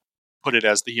you put it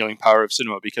as the healing power of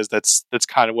cinema, because that's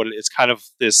kind of what it's kind of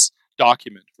this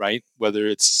document, right? Whether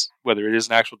it is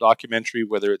an actual documentary,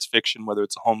 whether it's fiction, whether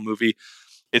it's a home movie,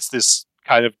 it's this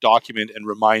kind of document and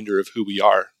reminder of who we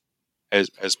are as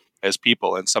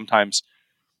people. And sometimes,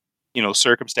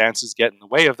 circumstances get in the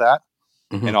way of that.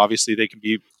 Mm-hmm. And obviously they can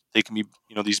be,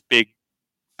 these big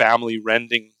family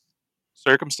rending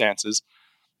circumstances,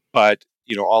 but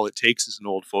all it takes is an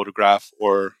old photograph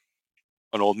or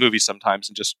an old movie sometimes,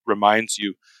 and just reminds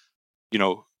you,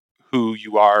 who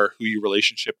you are, who your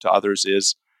relationship to others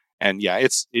is. And yeah,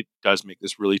 it does make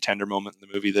this really tender moment in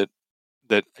the movie that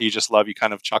you just love. You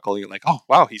kind of chuckle. You're like, oh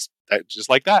wow, he's just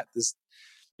like that. This,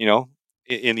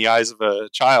 in the eyes of a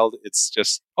child, it's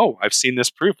just, oh, I've seen this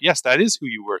proof. Yes, that is who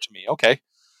you were to me. Okay,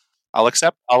 I'll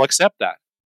accept that.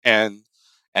 And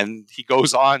he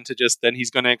goes on to then he's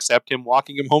going to accept him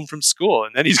walking him home from school.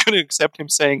 And then he's going to accept him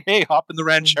saying, "Hey, hop in the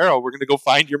Ranchero. We're going to go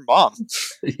find your mom."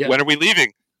 Yeah. "When are we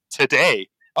leaving?" "Today."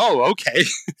 "Oh, okay."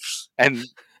 And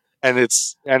and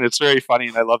it's very funny,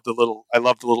 and I love the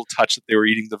little touch that they were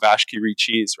eating the vache qui rit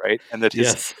cheese, right? And that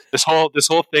Yes. this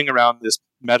whole thing around this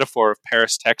metaphor of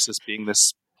Paris, Texas being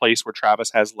this place where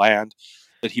Travis has land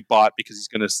that he bought because he's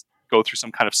going to go through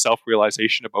some kind of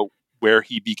self-realization about where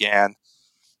he began,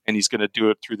 and he's going to do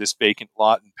it through this vacant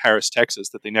lot in Paris, Texas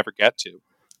that they never get to.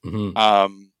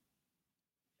 Mm-hmm.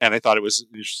 And I thought it was an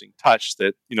interesting touch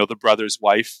that, the brother's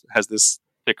wife has this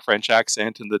thick French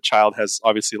accent, and the child has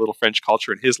obviously a little French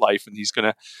culture in his life, and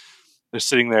they're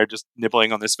sitting there just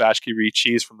nibbling on this vache qui rit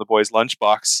cheese from the boy's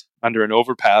lunchbox under an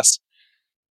overpass.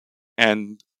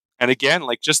 And again,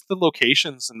 like, just the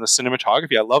locations and the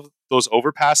cinematography. I love those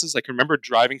overpasses. Like, I remember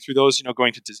driving through those,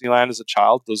 going to Disneyland as a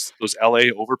child, those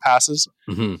LA overpasses.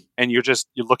 Mm-hmm. And you're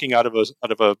looking out of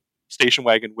a station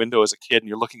wagon window as a kid, and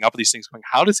you're looking up at these things going,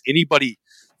 how does anybody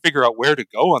figure out where to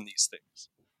go on these things?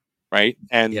 Right.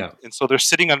 And so they're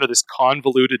sitting under this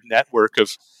convoluted network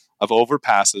of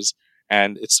overpasses.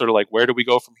 And it's sort of like, where do we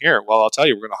go from here? Well, I'll tell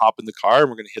you, we're going to hop in the car and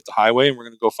we're going to hit the highway and we're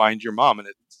going to go find your mom.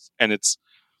 And it's,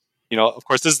 of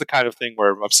course, this is the kind of thing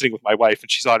where I'm sitting with my wife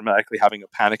and she's automatically having a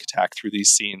panic attack through these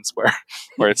scenes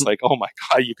where it's like, oh my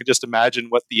God, you can just imagine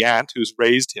what the aunt who's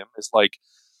raised him is like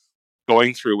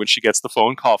going through when she gets the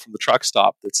phone call from the truck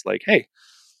stop. That's like, hey,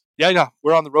 yeah,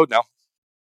 we're on the road now.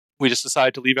 We just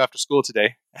decided to leave after school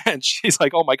today. And she's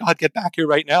like, oh my God, get back here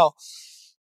right now.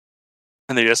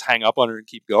 And they just hang up on her and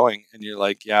keep going. And you're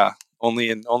like, yeah, only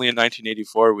in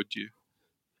 1984 would you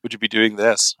be doing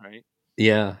this, right?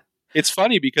 Yeah. It's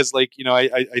funny because, like,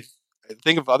 I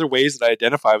think of other ways that I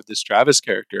identify with this Travis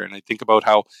character. And I think about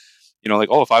how, like,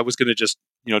 oh, if I was going to just,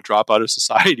 drop out of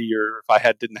society, or if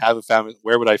I didn't have a family,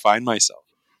 where would I find myself?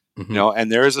 Mm-hmm.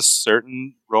 And there is a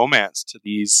certain romance to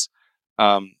these,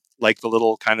 like the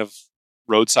little kind of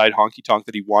roadside honky tonk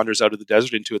that he wanders out of the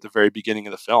desert into at the very beginning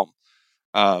of the film.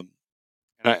 And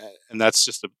that's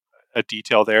just a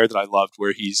detail there that I loved,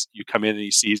 where you come in and he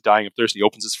sees dying of thirst. He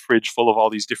opens his fridge full of all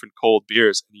these different cold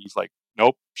beers, and he's like,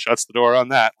 nope, shuts the door on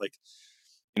that. Like,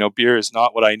 beer is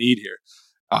not what I need here.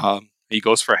 He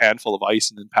goes for a handful of ice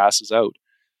and then passes out.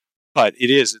 But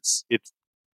it's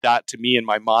that, to me, in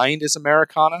my mind, is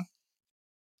Americana.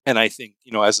 And I think,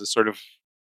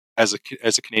 as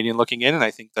a Canadian looking in, and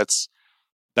I think that's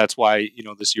why,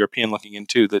 this European looking in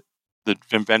too, that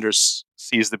Wim Wenders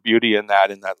sees the beauty in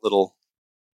that little,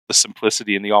 the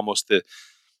simplicity and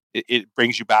it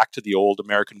brings you back to the old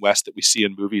American West that we see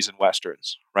in movies and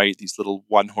Westerns, right? These little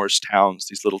one-horse towns,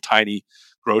 these little tiny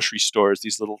grocery stores,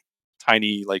 these little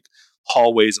tiny, like,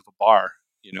 hallways of a bar,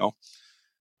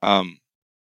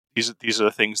 these are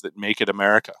the things that make it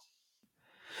America.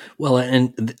 Well,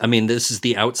 and I mean, this is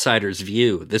the outsider's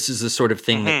view. This is the sort of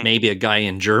thing that maybe a guy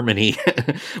in Germany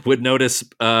would notice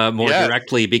more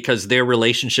directly, because their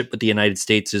relationship with the United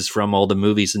States is from all the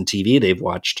movies and TV they've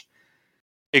watched.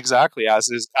 Exactly, as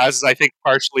I think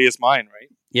partially is mine, right?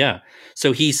 Yeah.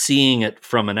 So he's seeing it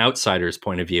from an outsider's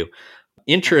point of view.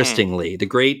 Interestingly, the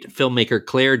great filmmaker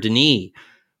Claire Denis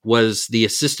was the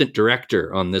assistant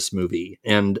director on this movie,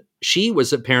 and she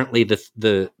was apparently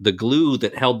the glue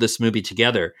that held this movie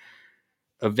together.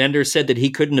 Wenders said that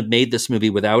he couldn't have made this movie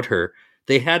without her.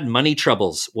 They had money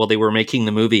troubles while they were making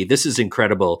the movie. This is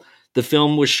incredible. The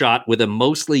film was shot with a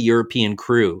mostly European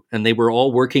crew, and they were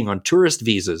all working on tourist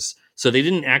visas, so they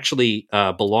didn't actually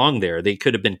belong there. They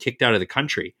could have been kicked out of the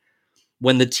country.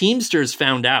 When the Teamsters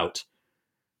found out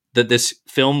that this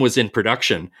film was in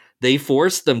production, they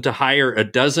forced them to hire a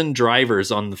dozen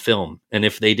drivers on the film. And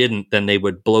if they didn't, then they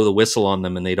would blow the whistle on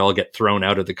them and they'd all get thrown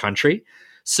out of the country.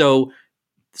 So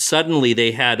suddenly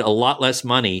they had a lot less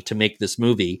money to make this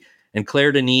movie. And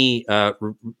Claire Denis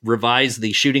revised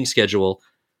the shooting schedule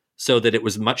so that it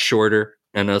was much shorter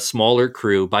and a smaller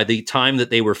crew. By the time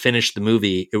that they were finished the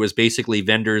movie, it was basically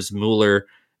Wenders, Mueller,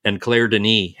 and Claire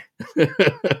Denis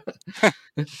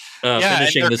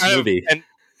finishing this movie.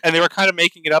 And they were kind of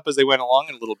making it up as they went along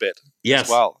a little bit. Yes. As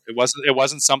well. It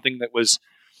wasn't something that was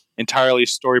entirely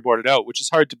storyboarded out, which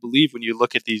is hard to believe when you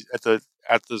look at the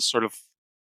sort of,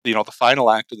 the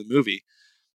final act of the movie,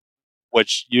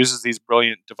 which uses these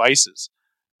brilliant devices.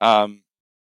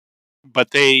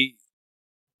 But they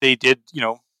did,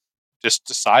 just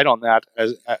decide on that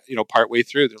as partway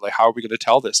through. They're like, how are we going to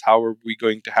tell this? How are we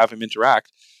going to have him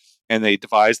interact? And they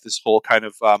devised this whole kind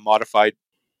of modified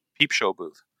peep show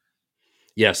booth.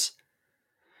 Yes.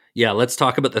 Yeah, let's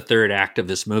talk about the third act of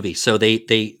this movie. So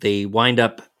they wind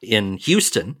up in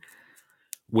Houston,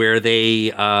 where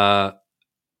they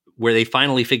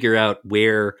finally figure out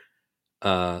where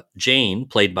Jane,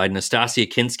 played by Nastassja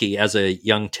Kinski as a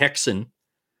young Texan,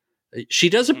 she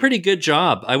does a pretty good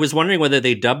job. I was wondering whether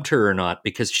they dubbed her or not,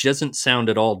 because she doesn't sound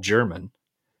at all German.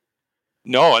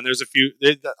 No, and there's a few.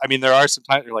 I mean, there are some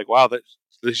times you're like, wow, they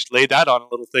just laid that on a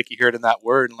little thick. You hear it in that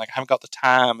word, and like, I haven't got the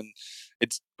time, and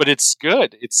but it's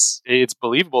good. It's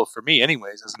believable for me,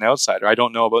 anyways, as an outsider. I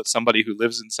don't know about somebody who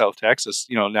lives in South Texas,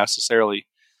 necessarily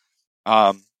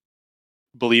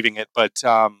believing it, but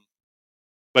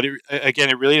again,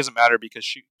 it really doesn't matter because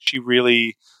she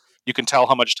really, you can tell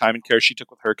how much time and care she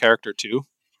took with her character too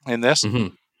in this.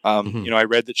 Mm-hmm. I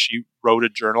read that she wrote a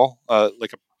journal,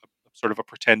 like a sort of a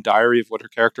pretend diary of what her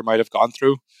character might have gone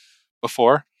through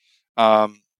before.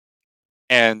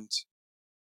 And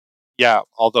yeah,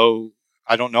 although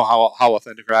I don't know how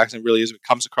authentic her accent really is, it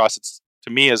comes across to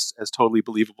me as totally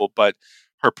believable, but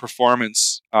her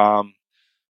performance, I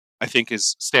think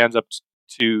stands up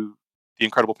to the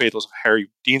incredible pathos of Harry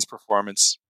Dean's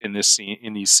performance in these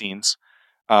scenes,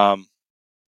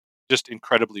 just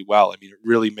incredibly well. I mean, it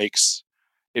really makes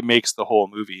the whole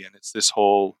movie, and it's this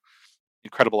whole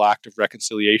incredible act of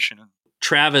reconciliation.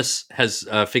 Travis has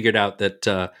figured out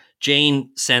that Jane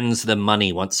sends them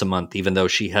money once a month, even though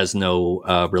she has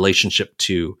no relationship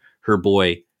to her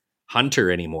boy Hunter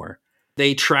anymore.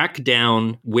 They track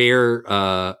down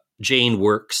where Jane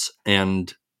works,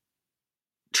 and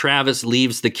Travis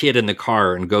leaves the kid in the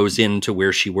car and goes into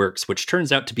where she works, which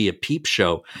turns out to be a peep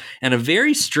show, and a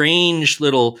very strange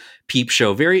little peep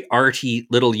show, very arty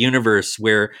little universe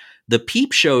where the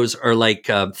peep shows are like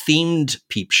themed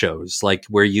peep shows, like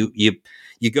where you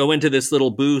go into this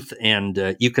little booth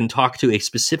and you can talk to a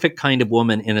specific kind of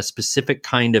woman in a specific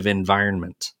kind of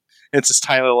environment. It's this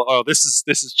tiny little, this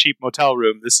is cheap motel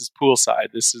room. This is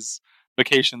poolside. This is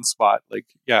vacation spot. Like,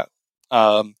 yeah.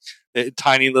 A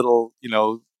tiny little,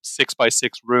 6x6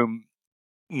 room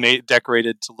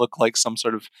decorated to look like some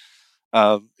sort of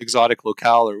exotic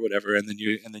locale or whatever. And then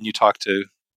you talk to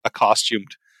a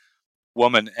costumed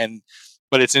woman,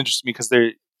 but it's interesting because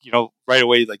they're, right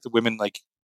away, like the women, like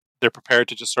they're prepared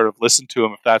to just sort of listen to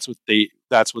them if that's what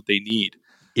they need.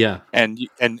 Yeah. And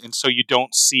so you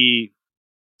don't see,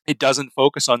 it doesn't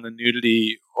focus on the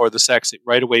nudity or the sex. It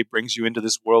right away brings you into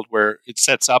this world where it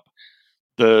sets up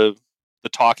the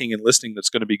talking and listening that's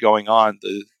going to be going on,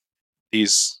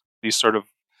 these sort of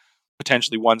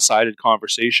potentially one-sided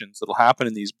conversations that'll happen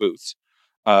in these booths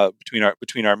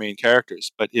between our main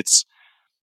characters. But it's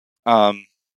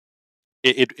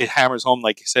it hammers home,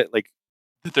 like you said, like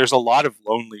that there's a lot of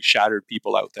lonely, shattered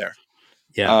people out there.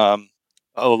 Yeah.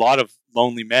 A lot of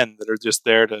lonely men that are just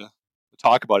there to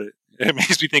talk about it. It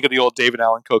makes me think of the old David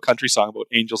Allan Coe country song about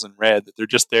Angels in Red, that they're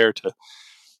just there to,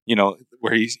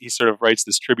 where he sort of writes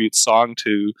this tribute song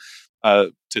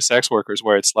to sex workers,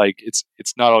 where it's like it's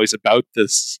not always about the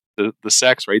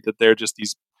sex, right? That they're just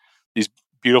these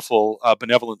beautiful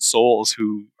benevolent souls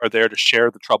who are there to share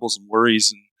the troubles and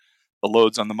worries and the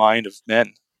loads on the mind of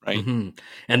men, right? Mm-hmm.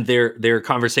 And their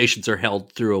conversations are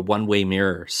held through a one-way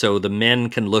mirror, so the men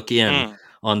can look in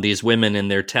on these women in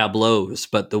their tableaus,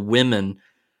 but the women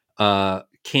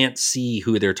can't see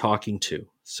who they're talking to.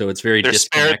 So it's very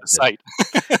disconnected. Spared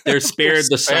the sight. They're spared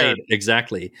the sight,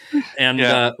 exactly.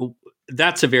 And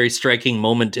that's a very striking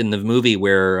moment in the movie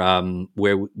where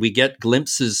we get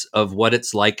glimpses of what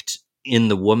it's like in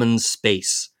the woman's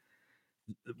space,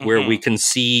 where we can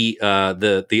see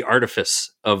the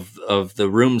artifice of the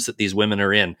rooms that these women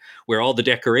are in, where all the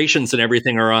decorations and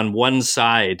everything are on one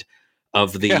side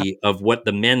of of what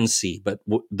the men see, but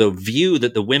the view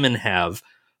that the women have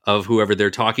of whoever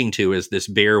they're talking to is this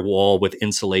bare wall with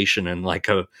insulation and like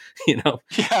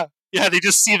they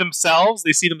just see themselves.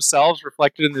 They see themselves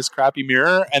reflected in this crappy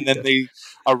mirror, and then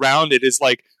around it is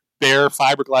like bare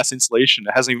fiberglass insulation.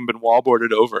 It hasn't even been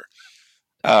wallboarded over.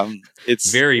 It's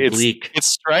very bleak. It's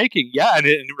striking, and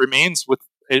it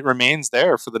remains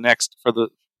there for the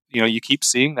you keep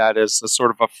seeing that as a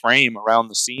sort of a frame around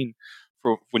the scene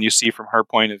for when you see from her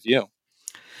point of view.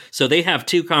 So they have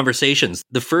two conversations.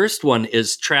 The first one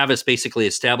is Travis basically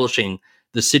establishing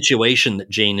the situation that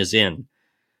Jane is in.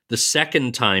 The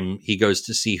second time he goes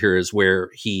to see her is where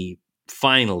he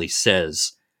finally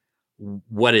says,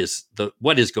 what is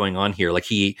going on here? Like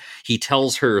he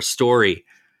tells her a story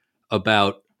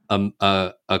about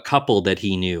a couple that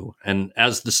he knew. And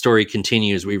as the story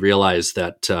continues, we realize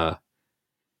that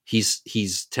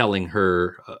he's telling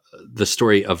her the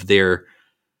story of their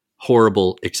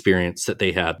horrible experience that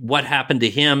they had. What happened to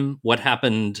him, what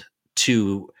happened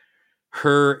to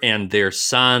her and their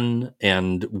son,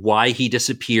 and why he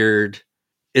disappeared.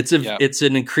 It's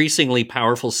an increasingly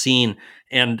powerful scene.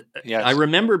 And I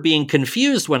remember being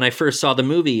confused when I first saw the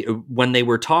movie. When they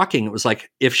were talking, it was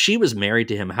like, if she was married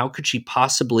to him, how could she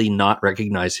possibly not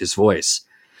recognize his voice?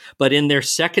 But in their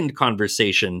second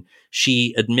conversation,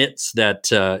 she admits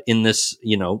that in this,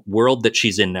 world that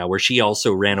she's in now, where she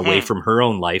also ran away from her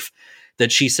own life,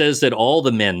 that she says that all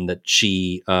the men that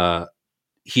she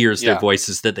hears their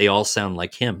voices, that they all sound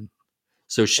like him.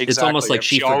 So it's almost like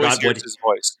she forgot what his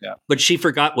voice. Yeah, but she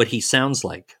forgot what he sounds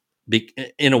like.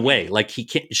 In a way, like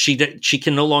she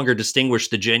can no longer distinguish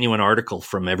the genuine article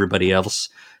from everybody else,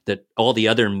 that all the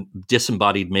other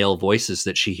disembodied male voices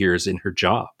that she hears in her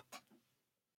job.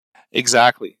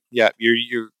 Exactly. Yeah,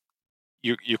 you're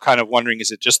kind of wondering,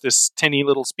 is it just this tinny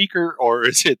little speaker, or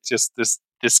is it just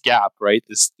this gap, right?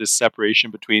 This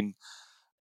separation between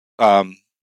the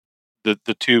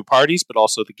two parties, but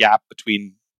also the gap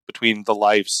between the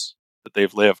lives that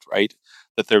they've lived, right?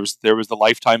 That there was the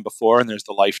lifetime before and there's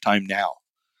the lifetime now,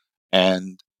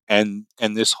 and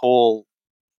this whole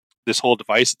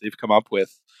device that they've come up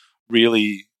with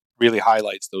really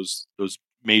highlights those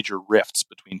major rifts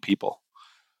between people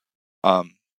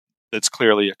that's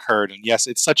clearly occurred. And yes,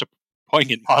 it's such a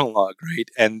poignant monologue, right?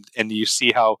 And you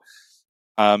see how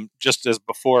just as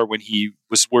before, when he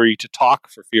was worried to talk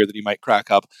for fear that he might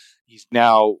crack up, he's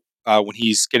now when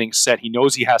he's getting set, he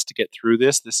knows he has to get through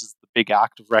this. This is the big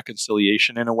act of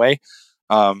reconciliation in a way,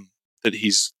 that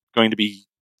he's going to be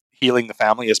healing the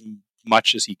family as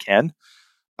much as he can.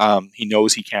 He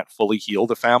knows he can't fully heal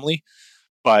the family,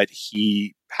 but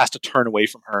he has to turn away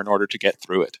from her in order to get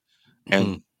through it.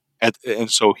 And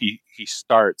so he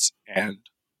starts, and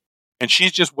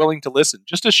she's just willing to listen,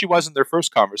 just as she was in their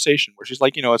first conversation, where she's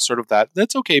like, it's sort of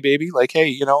that's okay, baby. Like,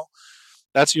 hey,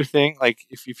 that's your thing. Like,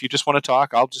 if you just want to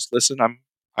talk, I'll just listen. I'm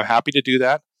happy to do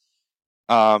that.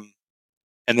 And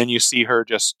then you see her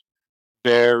just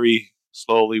very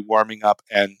slowly warming up,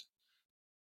 and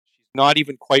she's not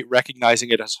even quite recognizing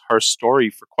it as her story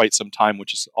for quite some time,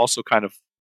 which is also kind of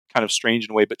strange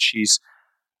in a way. But she's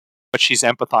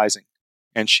empathizing,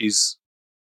 and she's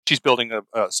building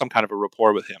some kind of a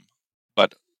rapport with him.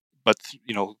 But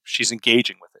she's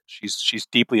engaging with it. She's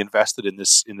deeply invested in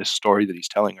this story that he's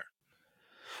telling her.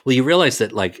 Well, you realize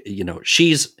that,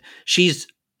 she's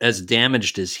as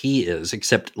damaged as he is,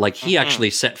 except he actually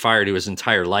set fire to his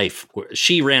entire life.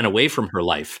 She ran away from her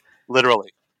life.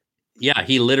 Literally. Yeah,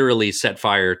 he literally set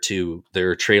fire to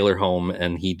their trailer home,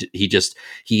 and he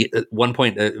at one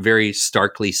point very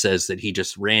starkly says that he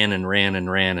just ran and ran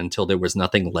and ran until there was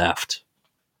nothing left.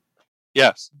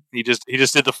 Yes, he just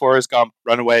did the Forrest Gump,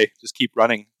 run away, just keep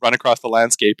running, run across the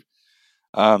landscape,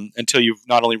 until you've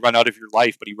not only run out of your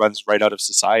life, but he runs right out of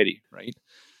society, right?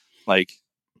 Like,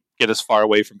 get as far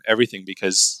away from everything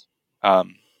because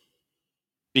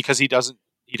he doesn't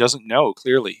know,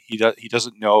 clearly. He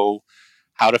doesn't know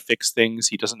how to fix things.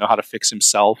 He doesn't know how to fix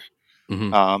himself.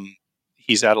 Mm-hmm.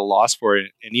 He's at a loss for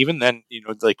it. And even then,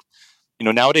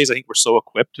 nowadays I think we're so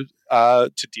equipped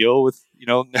to deal with,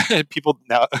 people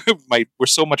now we're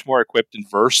so much more equipped and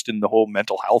versed in the whole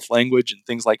mental health language and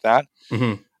things like that.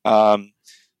 Mm-hmm.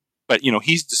 But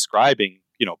he's describing,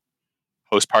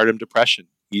 postpartum depression.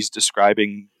 He's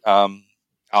describing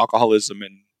alcoholism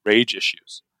and rage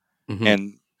issues, mm-hmm.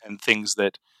 and things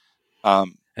that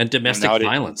and domestic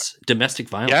violence.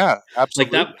 Yeah,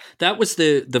 absolutely. Like that was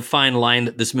the fine line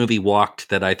that this movie walked,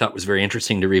 that I thought was very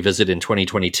interesting to revisit in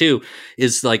 2022.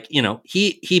 Is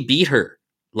he beat her,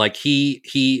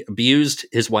 he abused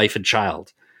his wife and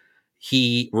child.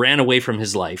 He ran away from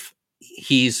his life.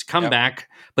 He's come back,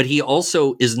 but he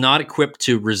also is not equipped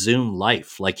to resume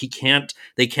life.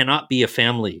 They cannot be a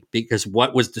family, because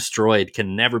what was destroyed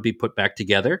can never be put back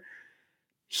together.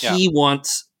 He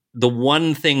wants the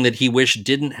one thing that he wished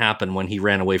didn't happen when he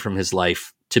ran away from his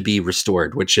life to be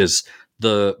restored, which is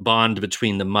the bond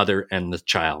between the mother and the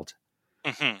child.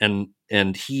 Mm-hmm.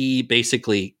 And he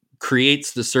basically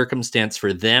creates the circumstance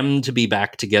for them to be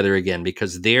back together again,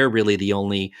 because they're really the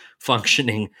only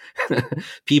functioning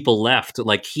people left.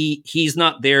 He's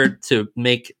not there to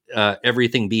make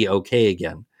everything be okay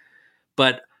again.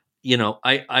 But,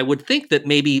 I would think that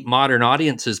maybe modern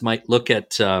audiences might look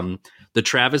at the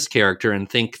Travis character and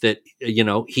think that,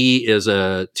 he is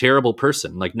a terrible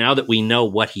person. Now that we know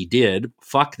what he did,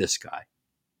 fuck this guy.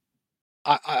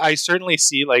 I certainly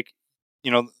see,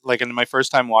 in my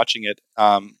first time watching it,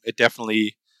 it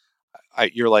definitely,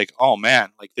 you're like, oh man,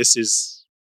 this is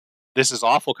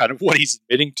awful. Kind of what he's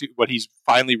admitting to, what he's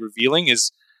finally revealing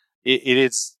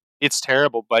it's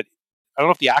terrible. But I don't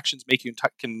know if the actions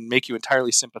can make you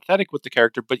entirely sympathetic with the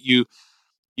character, but you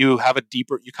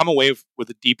come away with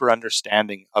a deeper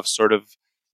understanding of sort of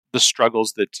the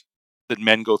struggles that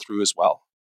men go through as well.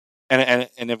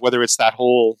 And whether it's that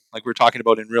whole, like we're talking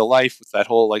about in real life, with that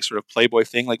whole sort of playboy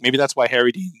thing, maybe that's why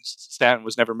Harry Dean Stanton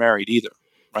was never married either,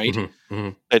 right? Mm-hmm. Mm-hmm.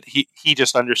 That he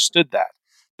just understood that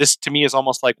this to me is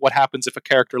almost like what happens if a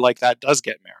character like that does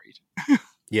get married,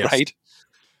 Yes. right?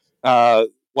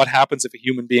 What happens if a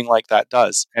human being like that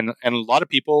does? And a lot of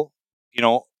people,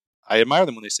 I admire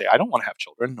them when they say, I don't want to have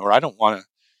children, or I don't want to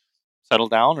settle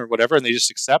down or whatever. And they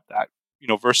just accept that,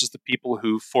 versus the people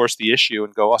who force the issue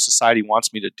and go, oh, society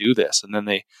wants me to do this. And then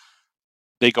they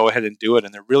go ahead and do it,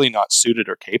 and they're really not suited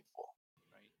or capable.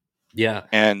 Right? Yeah.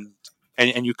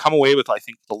 And you come away with, I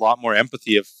think, a lot more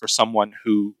empathy for someone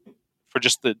for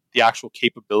just the actual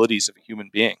capabilities of a human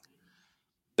being,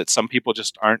 that some people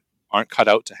just aren't cut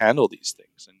out to handle these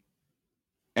things.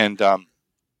 And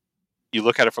you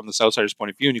look at it from the outsider's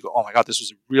point of view and you go, oh my God, this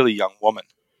was a really young woman.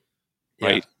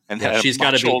 Right. Yeah. And she's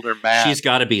got to be older man. She's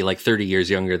got to be like 30 years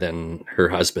younger than her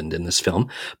husband in this film.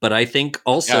 But I think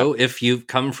also if you've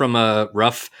come from a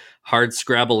rough, hard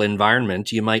scrabble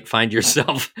environment, you might find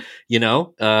yourself,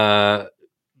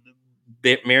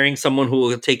 marrying someone who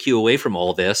will take you away from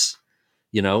all this,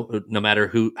 no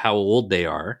matter how old they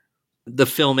are. The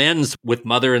film ends with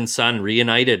mother and son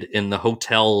reunited in the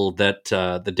hotel that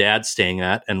the dad's staying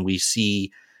at, and we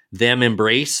see them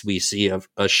embrace. We see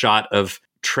a shot of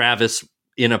Travis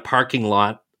in a parking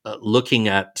lot looking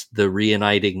at the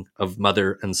reuniting of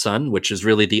mother and son, which is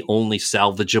really the only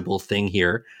salvageable thing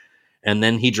here. And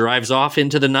then he drives off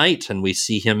into the night, and we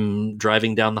see him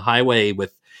driving down the highway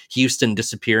with Houston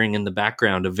disappearing in the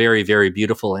background. A very, very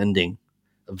beautiful ending.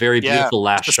 A very beautiful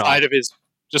last shot.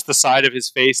 Just the side of his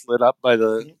face lit up by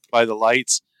the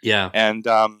lights. Yeah.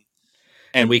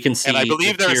 And we can see I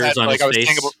believe the tears on his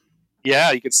face.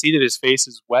 You can see that his face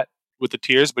is wet with the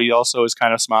tears, but he also is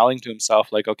kind of smiling to himself,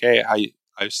 like, okay,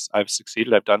 I've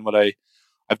succeeded. I've done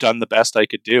the best I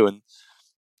could do. And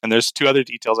there's two other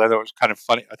details I thought was kind of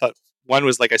funny. I thought one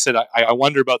was, like I said, I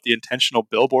wonder about the intentional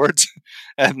billboards,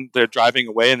 and they're driving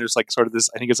away, and there's like sort of this,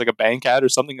 I think it's like a bank ad or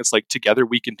something. It's like, together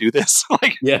we can do this.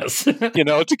 Like, yes,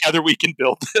 together we can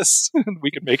build this and we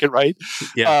can make it right.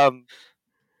 Yeah.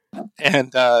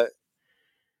 And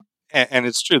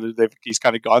it's true that he's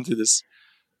kind of gone through this,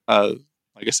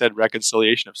 like I said,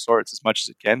 reconciliation of sorts as much as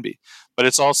it can be. But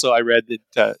it's also, I read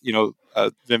that,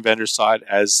 Wim Wenders saw it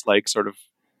as like sort of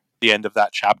the end of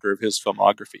that chapter of his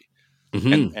filmography.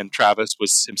 Mm-hmm. And Travis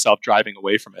was himself driving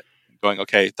away from it, going,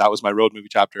 okay, that was my road movie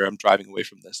chapter. I'm driving away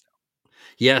from this now.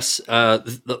 Yes.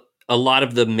 A lot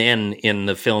of the men in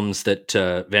the films that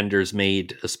Wenders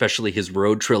made, especially his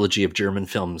road trilogy of German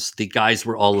films, the guys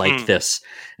were all like this.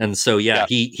 And so,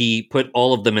 he put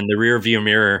all of them in the rear view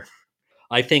mirror.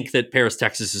 I think that Paris,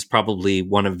 Texas is probably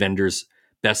one of Wenders'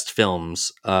 best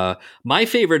films. My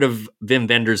favorite of Wim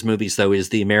Wenders' movies, though, is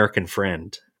The American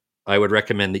Friend. I would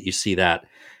recommend that you see that.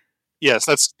 Yes,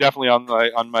 that's definitely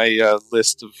on my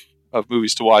list of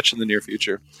movies to watch in the near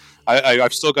future.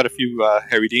 I've still got a few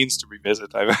Harry Deans to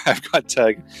revisit. I've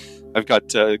got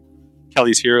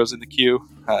Kelly's Heroes in the queue.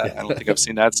 I don't think I've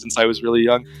seen that since I was really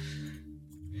young.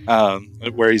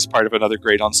 Where he's part of another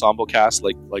great ensemble cast,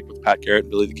 like with Pat Garrett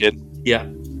and Billy the Kid. Yeah.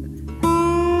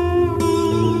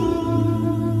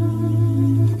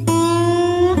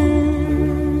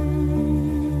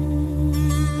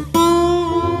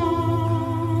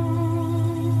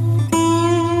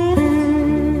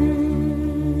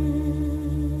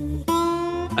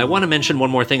 I want to mention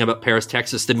one more thing about Paris,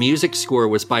 Texas. The music score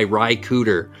was by Ry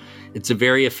Cooder. It's a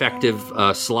very effective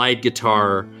slide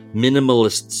guitar,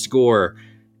 minimalist score.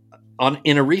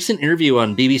 In a recent interview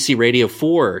on BBC Radio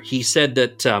 4, he said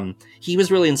that he was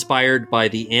really inspired by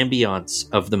the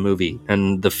ambience of the movie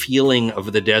and the feeling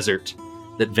of the desert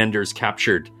that Wenders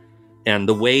captured, and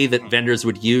the way that Wenders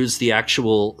would use the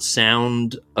actual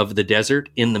sound of the desert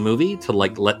in the movie to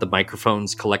like let the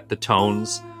microphones collect the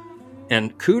tones.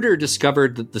 And Cooder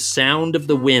discovered that the sound of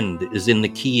the wind is in the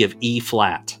key of E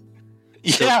flat.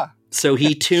 Yeah. So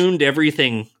he tuned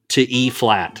everything to E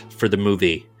flat for the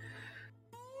movie.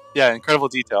 Yeah, incredible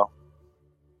detail.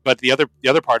 But the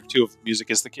other part too of music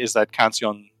is that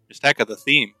Canción Mixteca, the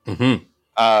theme,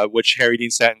 which Harry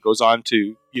Dean Stanton goes on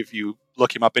to. If you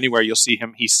look him up anywhere, you'll see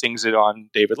him. He sings it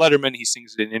on David Letterman. He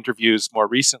sings it in interviews more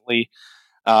recently.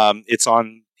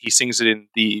 He sings it in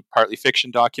the Partly Fiction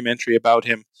documentary about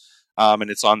him.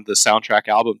 And it's on the soundtrack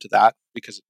album to that,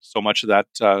 because so much of that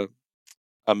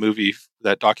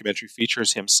that documentary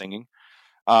features him singing.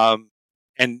 And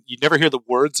you never hear the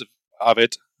words of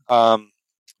it,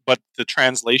 but the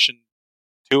translation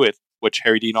to it, which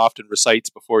Harry Dean often recites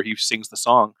before he sings the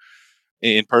song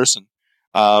in person,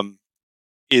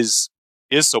 is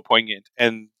so poignant.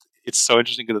 And it's so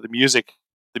interesting that the music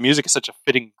is such a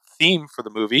fitting theme for the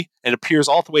movie, and it appears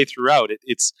all the way throughout.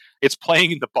 It's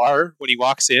playing in the bar when he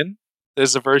walks in.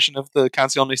 There's a version of the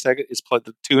Canción Mixteca.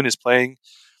 The tune is playing,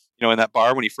 in that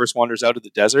bar when he first wanders out of the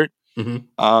desert.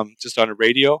 just on a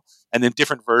radio, and then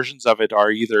different versions of it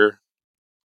are either,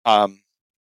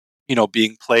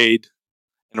 being played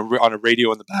on a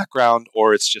radio in the background,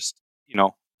 or it's just,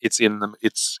 it's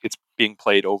being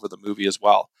played over the movie as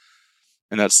well.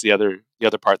 And that's the other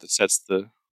part that sets the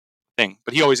thing.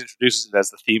 But he always introduces it as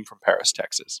the theme from Paris,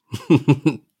 Texas.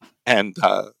 and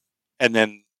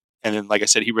then, like I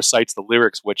said, he recites the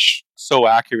lyrics, which so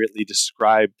accurately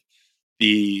describe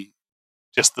the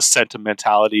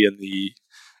sentimentality and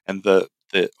the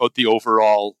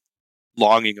overall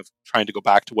longing of trying to go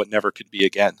back to what never could be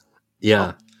again.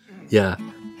 Yeah. Yeah.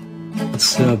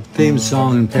 It's a theme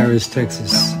song in Paris,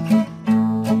 Texas.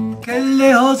 Que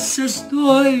lejos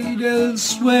estoy del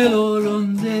suelo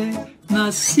donde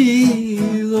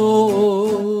nacido.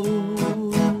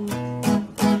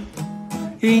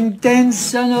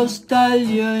 Intensa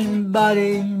nostalgia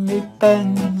invade mi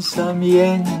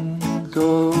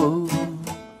pensamiento.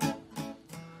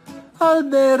 Al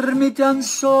vermi tan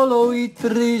solo y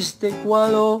triste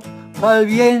cual al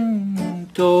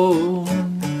viento.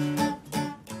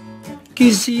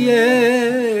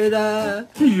 Quisiera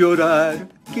llorar,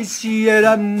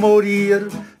 quisiera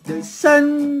morir de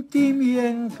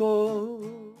sentimiento.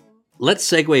 Let's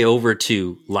segue over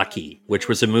to Lucky, which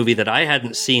was a movie that I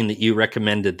hadn't seen that you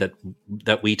recommended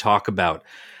that we talk about.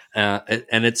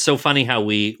 And it's so funny how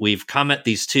we've come at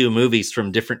these two movies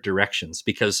from different directions,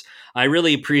 because I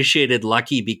really appreciated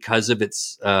Lucky because of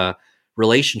its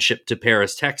relationship to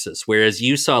Paris, Texas, whereas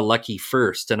you saw Lucky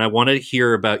first. And I want to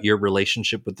hear about your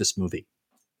relationship with this movie.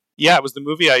 Yeah, it was the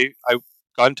movie I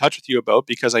got in touch with you about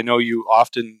because I know you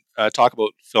often talk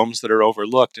about films that are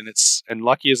overlooked, and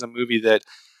Lucky is a movie that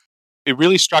it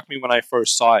really struck me when I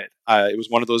first saw it. It was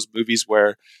one of those movies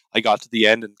where I got to the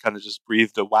end and kind of just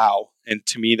breathed a wow. And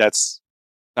to me,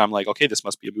 I'm like, okay, this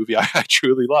must be a movie I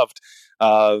truly loved,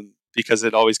 because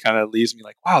it always kind of leaves me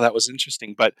like, wow, that was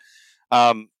interesting. But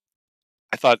I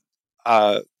thought,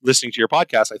 listening to your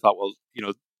podcast, I thought, well,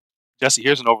 Jesse,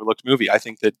 here's an overlooked movie. I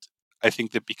think that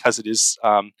because it is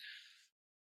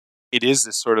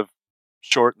this sort of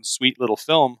short and sweet little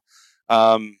film,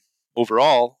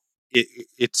 overall, it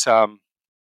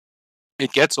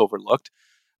gets overlooked,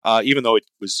 even though it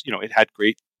was, it had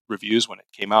great reviews when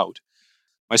it came out.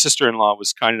 My sister-in-law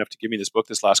was kind enough to give me this book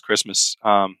this last Christmas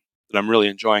that I'm really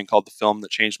enjoying, called The Film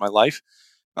That Changed My Life,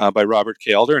 by Robert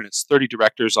K. Elder, and it's 30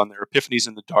 directors on their epiphanies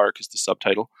in the dark is the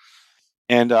subtitle.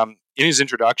 And in his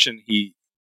introduction, he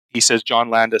says, John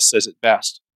Landis says it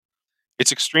best: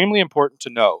 "It's extremely important to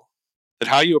know that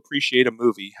how you appreciate a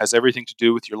movie has everything to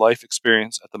do with your life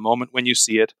experience at the moment when you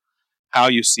see it, how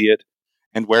you see it,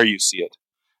 and where you see it."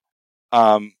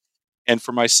 And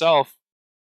for myself,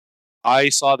 I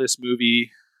saw this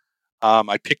movie.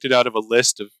 I picked it out of a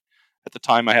list of, at the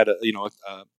time I had a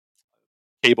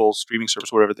cable streaming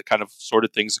service, whatever, that kind of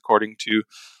sorted things according to,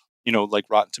 like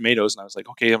Rotten Tomatoes. And I was like,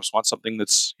 okay, I just want something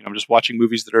that's, I'm just watching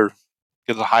movies that are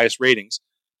get the highest ratings.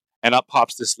 And up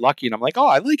pops this Lucky, and I'm like, oh,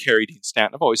 I like Harry Dean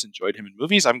Stanton. I've always enjoyed him in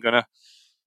movies. I can't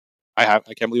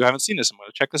believe I haven't seen this. I'm going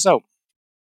to check this out.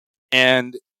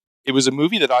 And it was a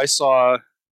movie that I saw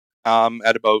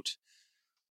at about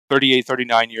 38,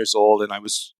 39 years old, and I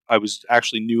was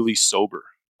actually newly sober.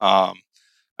 I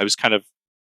was kind of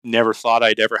never thought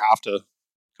I'd ever have to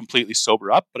completely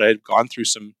sober up, but I had gone through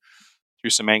some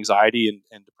anxiety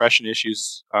and depression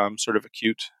issues, sort of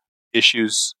acute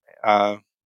issues,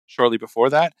 shortly before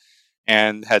that,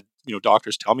 and had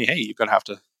doctors tell me, hey, you're gonna have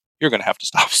to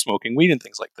stop smoking weed and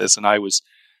things like this. And I was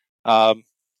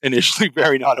initially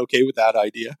very not okay with that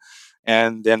idea,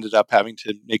 and ended up having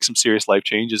to make some serious life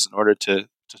changes in order to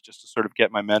sort of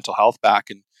get my mental health back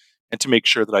and to make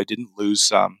sure that I didn't lose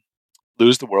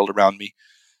the world around me,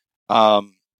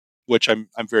 which I'm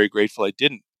very grateful I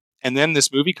didn't. And then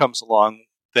this movie comes along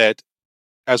that,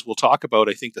 as we'll talk about,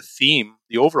 I think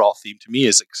the overall theme to me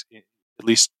is, at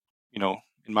least in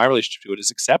my relationship to it, is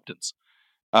acceptance.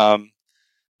 It's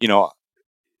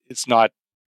not.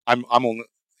 I'm only.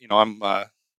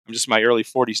 I'm just in my early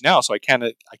 40s now, so I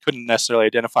couldn't necessarily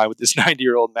identify with this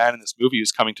 90-year-old man in this movie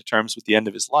who's coming to terms with the end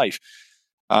of his life.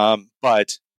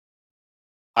 But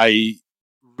I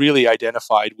really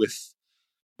identified with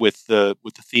the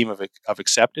theme of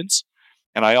acceptance,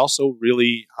 and I also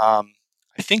really, I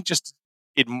think, just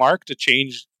it marked a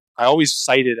change. I always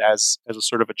cite it as a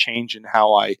sort of a change in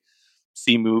how I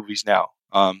see movies now.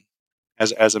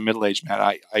 As a middle-aged man,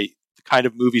 I the kind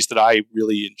of movies that I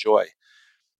really enjoy.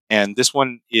 And this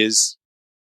one is,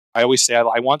 I always say,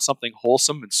 I want something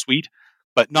wholesome and sweet,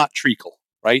 but not treacle,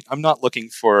 right? I'm not looking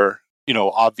for,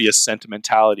 obvious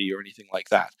sentimentality or anything like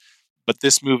that. But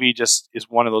this movie just is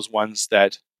one of those ones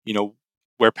that,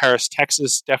 where Paris,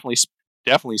 Texas definitely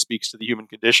definitely speaks to the human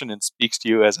condition and speaks to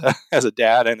you as a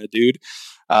dad and a dude.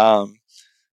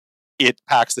 It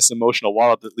packs this emotional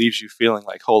wallop that leaves you feeling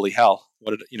like, holy hell,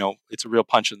 it's a real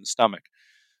punch in the stomach.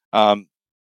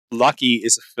 Lucky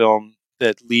is a film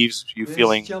that leaves you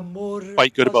feeling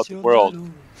quite good about the world.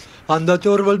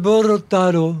 Andator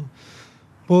alborotado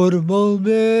por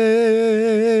volver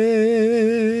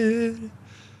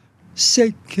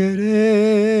se querer.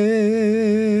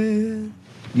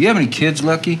 Do you have any kids,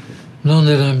 Lucky? None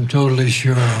that I'm totally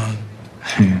sure on.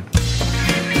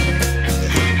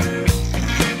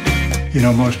 You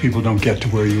know, most people don't get to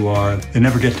where you are. They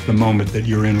never get to the moment that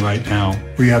you're in right now,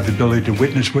 where you have the ability to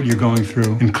witness what you're going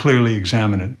through and clearly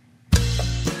examine it.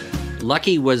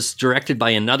 Lucky was directed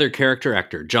by another character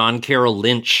actor, John Carroll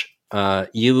Lynch.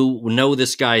 You know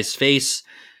this guy's face.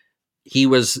 He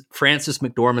was Frances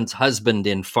McDormand's husband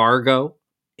in Fargo,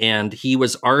 and he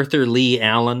was Arthur Lee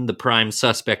Allen, the prime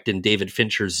suspect in David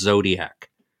Fincher's Zodiac.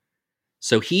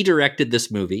 So he directed this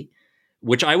movie,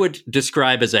 which I would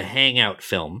describe as a hangout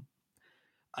film.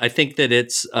 I think that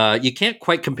it's you can't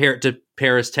quite compare it to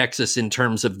Paris, Texas in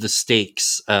terms of the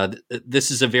stakes. This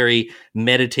is a very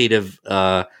meditative,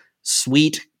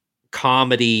 sweet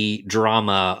comedy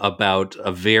drama about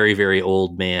a very, very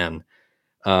old man.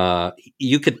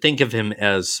 You could think of him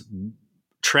as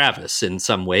Travis in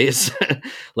some ways.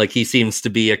 Like he seems to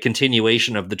be a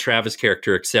continuation of the Travis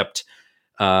character, except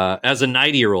as a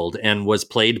 90-year-old, and was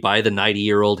played by the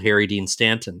 90-year-old Harry Dean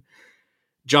Stanton.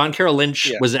 John Carroll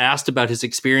Lynch was asked about his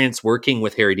experience working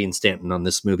with Harry Dean Stanton on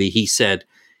this movie. He said,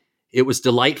 "It was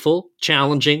delightful,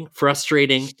 challenging,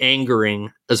 frustrating,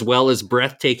 angering, as well as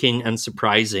breathtaking and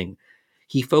surprising.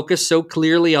 He focused so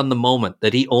clearly on the moment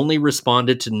that he only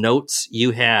responded to notes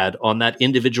you had on that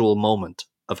individual moment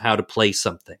of how to play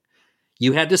something.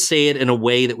 You had to say it in a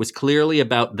way that was clearly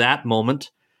about that moment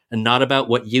and not about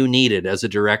what you needed as a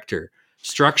director.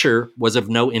 Structure was of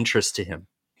no interest to him."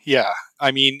 Yeah,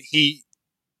 I mean,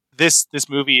 This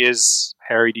movie is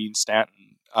Harry Dean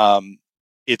Stanton.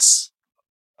 It's,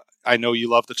 I know you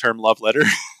love the term love letter,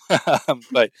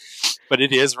 but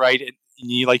it is right.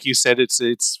 Like you said, it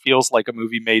feels like a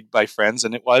movie made by friends,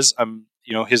 and it was.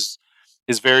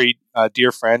 His very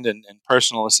dear friend and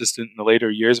personal assistant in the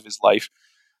later years of his life,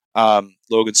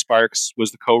 Logan Sparks,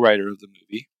 was the co-writer of the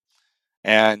movie,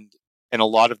 and a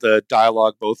lot of the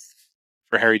dialogue, both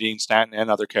for Harry Dean Stanton and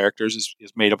other characters,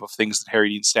 is made up of things that Harry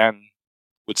Dean Stanton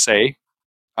would say.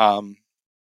 You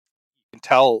can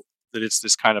tell that it's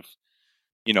this kind of,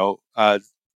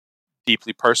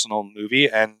 deeply personal movie,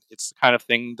 and it's the kind of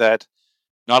thing that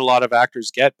not a lot of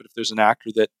actors get, but if there's an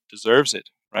actor that deserves it,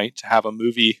 right, to have a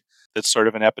movie that's sort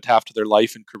of an epitaph to their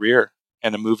life and career,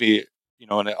 and a movie,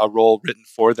 and a role written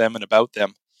for them and about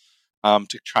them,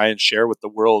 to try and share with the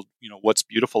world, what's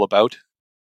beautiful about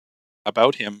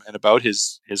him and about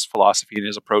his philosophy and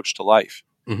his approach to life.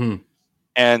 Mm-hmm.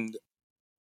 And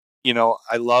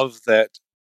I love that,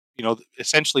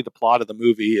 essentially the plot of the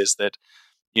movie is that,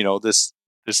 this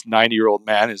 90-year-old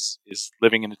man is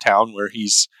living in a town where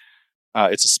it's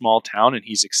a small town, and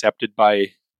he's accepted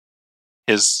by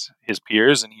his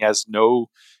peers, and he has no,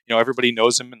 everybody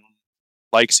knows him and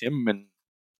likes him and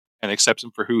accepts him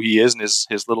for who he is and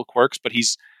his little quirks, but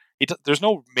there's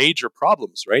no major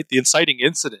problems, right? The inciting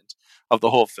incident of the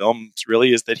whole film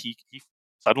really is that he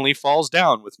suddenly falls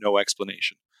down with no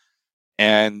explanation.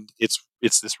 And it's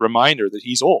this reminder that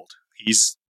he's old.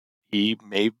 He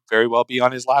may very well be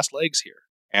on his last legs here,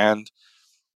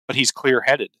 but he's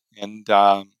clear-headed and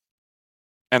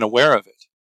aware of it.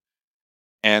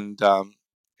 And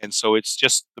so it's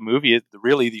just the movie.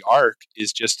 Really, the arc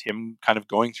is just him kind of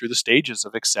going through the stages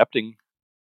of accepting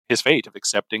his fate, of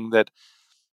accepting that,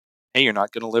 hey, you're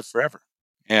not going to live forever,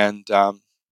 and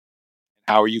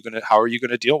how are you going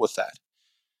to deal with that?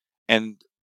 And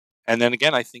then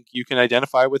again, I think you can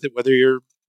identify with it whether you're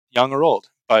young or old,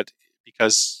 but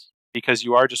because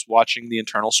you are just watching the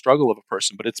internal struggle of a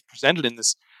person. But it's presented in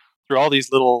this through all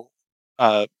these little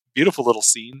beautiful little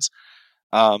scenes,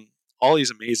 all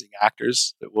these amazing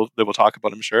actors that we'll talk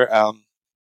about, I'm sure,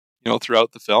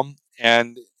 throughout the film,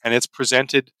 and it's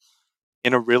presented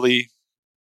in a really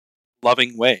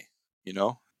loving way.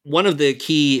 One of the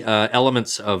key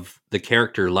elements of the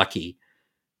character Lucky,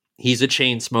 he's a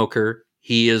chain smoker.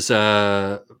 He is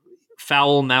a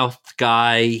foul-mouthed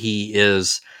guy. He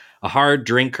is a hard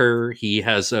drinker. He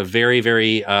has a very,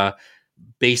 very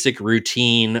basic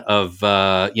routine of,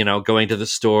 going to the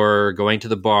store, going to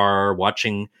the bar,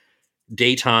 watching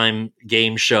daytime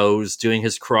game shows, doing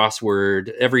his crossword.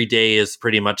 Every day is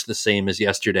pretty much the same as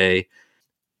yesterday.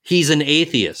 He's an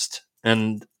atheist.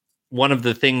 And one of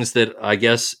the things that I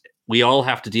guess we all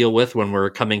have to deal with when we're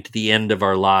coming to the end of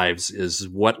our lives is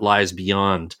what lies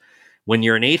beyond. When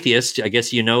you're an atheist, I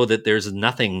guess you know that there's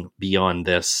nothing beyond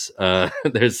this.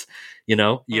 There's,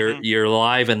 you're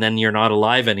alive and then you're not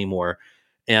alive anymore.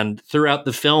 And throughout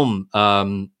the film,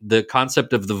 the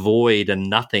concept of the void and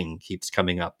nothing keeps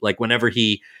coming up. Like whenever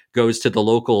he goes to the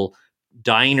local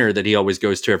diner that he always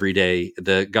goes to every day,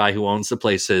 the guy who owns the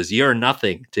place says, "You're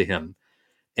nothing" to him.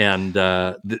 And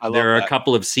there are a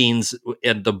couple of scenes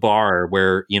at the bar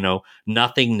where,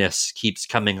 nothingness keeps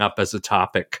coming up as a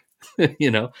topic,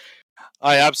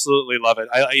 I absolutely love it.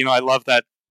 I love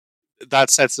that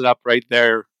sets it up right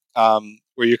there,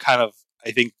 where you're kind of,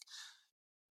 I think,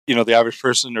 the average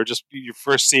person, or just you're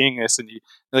first seeing this and you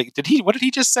like, what did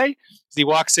he just say? He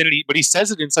walks in but he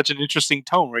says it in such an interesting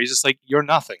tone where he's just like, "You're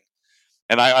nothing."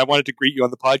 And I wanted to greet you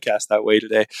on the podcast that way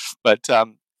today, but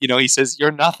he says,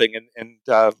 "You're nothing," and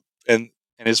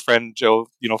his friend Joe,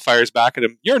 fires back at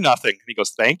him, "You're nothing." And he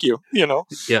goes, "Thank you,"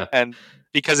 Yeah. And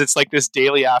because it's like this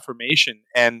daily affirmation,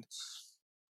 and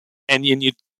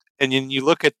you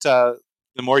look at the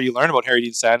more you learn about Harry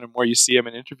Dean Stanton, the more you see him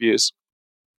in interviews.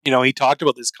 He talked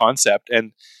about this concept,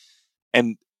 and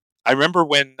I remember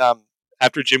when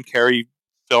after Jim Carrey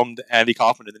filmed Andy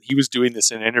Kaufman, and then he was doing this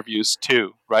in interviews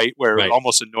too, right? Where it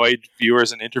almost annoyed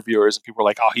viewers and interviewers, and people were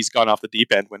like, "Oh, he's gone off the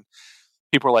deep end." When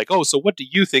people were like, "Oh, so what do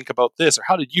you think about this? Or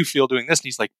how did you feel doing this?" And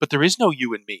he's like, "But there is no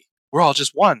you and me. We're all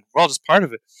just one. We're all just part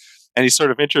of it." And he's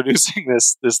sort of introducing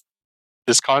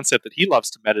this concept that he loves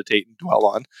to meditate and dwell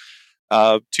on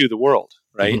to the world,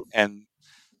 right? Mm-hmm.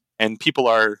 And people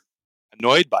are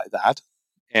annoyed by that,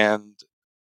 and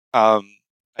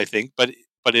I think, but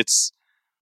it's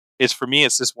for me,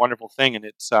 it's this wonderful thing, and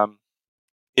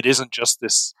it isn't just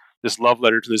this love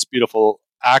letter to this beautiful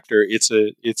actor. It's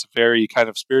a very kind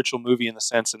of spiritual movie in the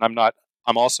sense, and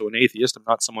I'm also an atheist. I'm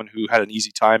not someone who had an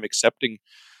easy time accepting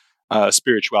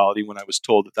spirituality when I was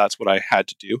told that that's what I had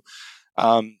to do.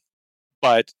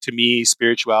 But to me,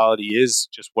 spirituality is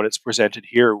just what it's presented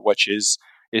here, which is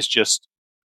just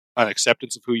an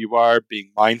acceptance of who you are,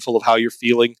 being mindful of how you're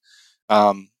feeling,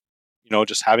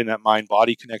 just having that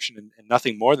mind-body connection, and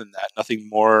nothing more than that. Nothing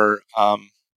more.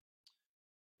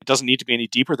 It doesn't need to be any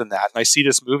deeper than that. And I see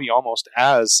this movie almost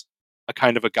as a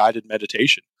kind of a guided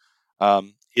meditation.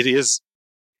 It is,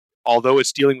 although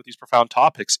it's dealing with these profound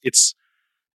topics, it's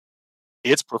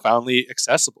profoundly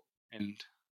accessible and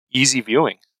easy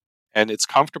viewing, and it's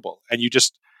comfortable. And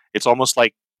it's almost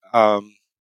like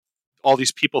all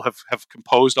these people have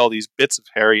composed all these bits of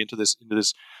Harry into this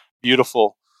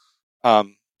beautiful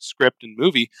script and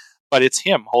movie, but it's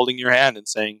him holding your hand and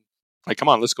saying, like, "Come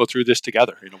on, let's go through this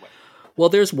together," in a way. Well,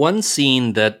 there's one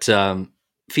scene that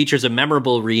features a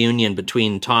memorable reunion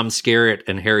between Tom Skerritt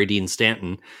and Harry Dean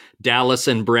Stanton. Dallas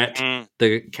and Brett,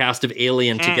 the cast of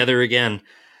Alien, together again.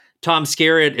 Tom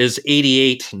Skerritt is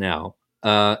 88 now.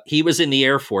 He was in the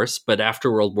Air Force, but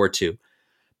after World War II.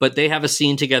 But they have a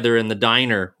scene together in the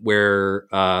diner where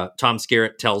Tom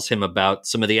Skerritt tells him about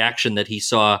some of the action that he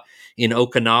saw in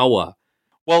Okinawa.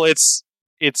 Well, it's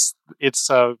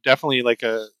definitely like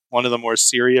one of the more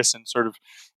serious and sort of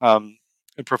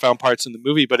profound parts in the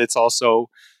movie, but it's also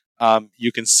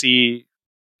you can see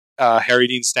Harry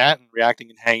Dean Stanton reacting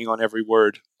and hanging on every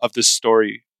word of this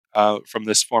story from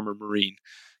this former Marine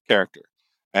character,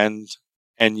 and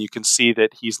you can see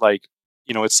that he's like,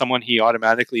 it's someone he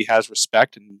automatically has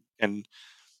respect, and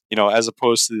as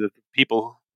opposed to the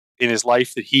people in his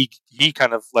life that he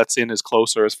kind of lets in as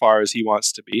close or as far as he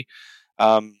wants to be.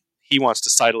 He wants to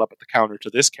sidle up at the counter to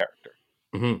this character.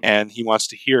 Mm-hmm. And he wants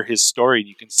to hear his story. And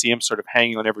you can see him sort of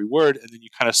hanging on every word, and then you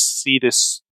kind of see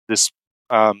this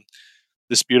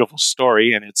beautiful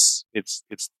story. And it's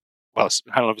well,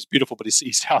 I don't know if it's beautiful, but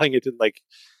he's telling it in like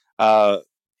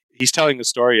he's telling the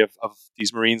story of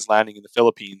these Marines landing in the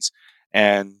Philippines,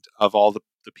 and of all the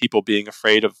people being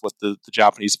afraid of what the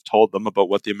Japanese have told them about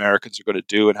what the Americans are going to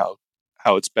do, and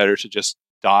how it's better to just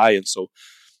die. And so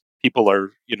people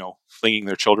are, flinging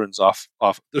their children off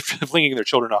of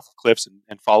cliffs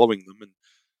and following them,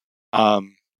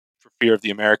 and for fear of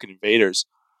the American invaders.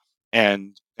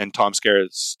 And Tom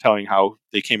Skerritt's telling how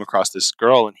they came across this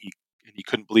girl, and he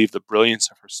couldn't believe the brilliance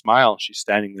of her smile. She's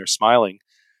standing there smiling,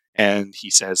 and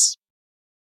he says,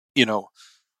 to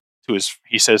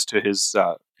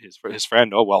his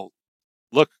friend, "Oh, well,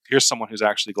 look, here's someone who's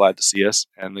actually glad to see us."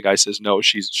 And the guy says, "No,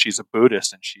 she's a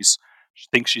Buddhist, and she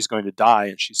thinks she's going to die,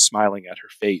 and she's smiling at her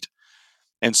fate."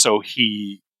 And so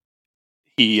he's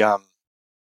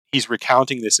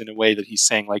recounting this in a way that he's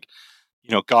saying, like,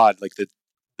 God, like, that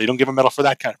they don't give a medal for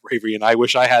that kind of bravery, and I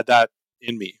wish I had that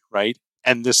in me, right?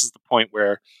 And this is the point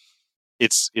where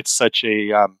it's such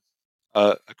a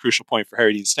a crucial point for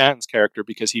Harry Dean Stanton's character,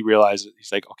 because he realizes,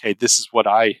 he's like, okay, this is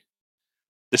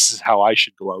how I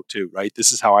should go out too, right?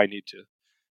 This is how I need to.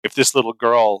 If this little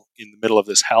girl in the middle of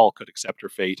this hell could accept her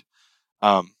fate,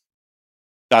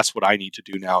 that's what I need to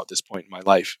do now at this point in my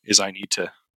life. Is I need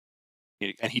to,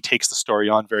 and he takes the story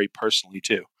on very personally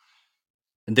too.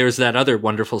 And there's that other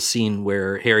wonderful scene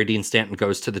where Harry Dean Stanton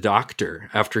goes to the doctor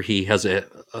after he has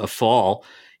a fall.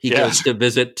 He goes to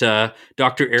visit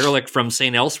Dr. Ehrlich from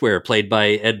St. Elsewhere, played by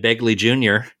Ed Begley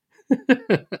Jr.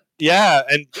 Yeah,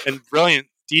 and brilliant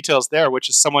details there, which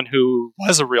is someone who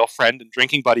was a real friend and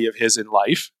drinking buddy of his in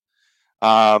life.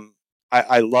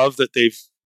 I love that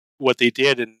what they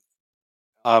did, and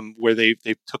where they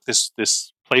took this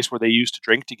place where they used to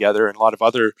drink together, and a lot of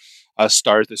other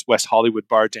stars, this West Hollywood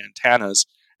bar, Dantana's,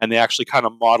 and they actually kind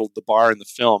of modeled the bar in the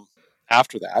film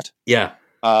after that. Yeah.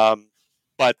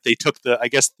 But they took the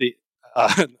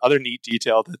other neat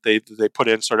detail that they put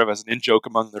in sort of as an in-joke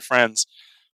among their friends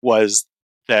was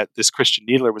that this Christian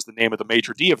Needler was the name of the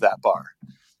maitre d' of that bar.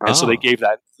 And so they gave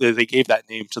that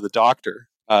name to the doctor,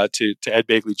 to Ed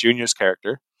Begley Jr.'s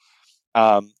character,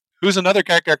 who's another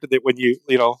character that when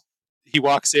he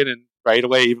walks in and right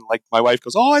away, even like my wife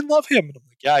goes, "Oh, I love him." And I'm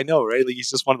like, "Yeah, I know, right?" Like, he's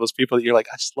just one of those people that you're like,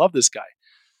 "I just love this guy."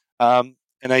 And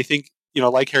I think,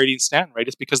 like Harry Dean Stanton, right?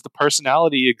 It's because the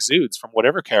personality exudes from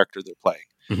whatever character they're playing.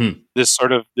 Mm-hmm. This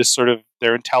sort of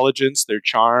their intelligence, their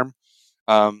charm,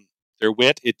 their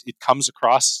wit, it comes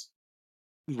across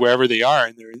wherever they are,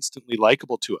 and they're instantly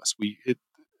likable to us.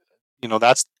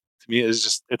 That's, to me, is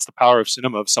just, it's the power of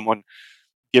cinema, of someone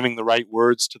giving the right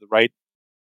words to the right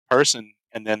person,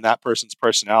 and then that person's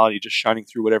personality just shining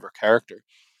through whatever character.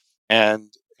 And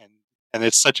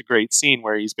it's such a great scene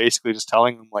where he's basically just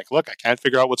telling them, like, "Look, I can't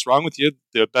figure out what's wrong with you.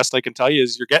 The best I can tell you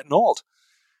is you're getting old.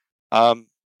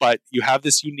 But you have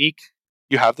this unique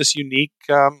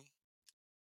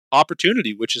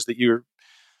opportunity, which is that you're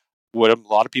what a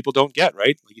lot of people don't get,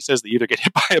 right? Like he says, they either get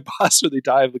hit by a bus or they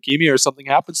die of leukemia or something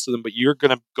happens to them, but you're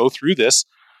going to go through this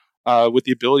with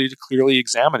the ability to clearly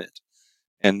examine it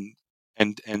and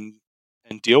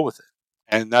deal with it."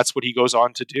 And that's what he goes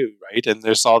on to do, right? And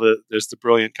there's the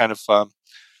brilliant kind of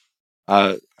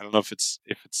I don't know if it's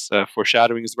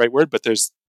foreshadowing is the right word, but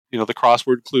there's the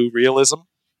crossword clue realism,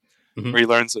 mm-hmm. where he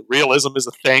learns that realism is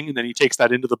a thing, and then he takes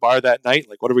that into the bar that night.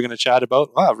 Like, what are we going to chat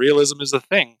about? Wow, realism is a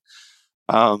thing.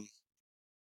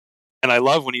 And I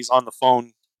love when he's on the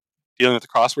phone dealing with the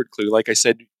crossword clue. Like I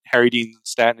said, Harry Dean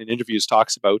Stanton in interviews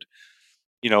talks about,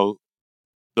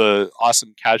 the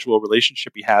awesome casual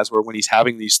relationship he has, where when he's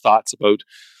having these thoughts about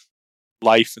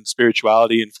life and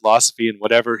spirituality and philosophy and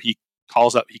whatever, he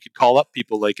could call up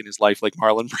people like in his life, like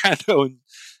Marlon Brando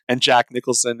and Jack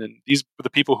Nicholson. And these were the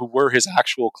people who were his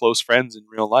actual close friends in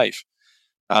real life.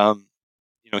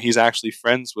 He's actually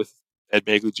friends with Ed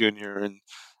Begley Jr. and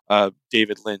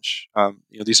David Lynch.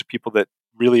 These are people that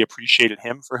really appreciated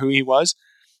him for who he was.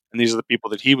 And these are the people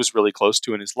that he was really close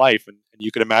to in his life. And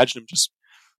you could imagine him just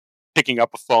picking up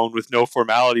a phone with no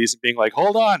formalities and being like,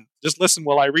 "Hold on, just listen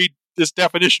while I read this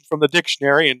definition from the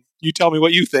dictionary and you tell me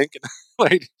what you think."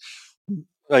 And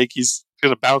like he's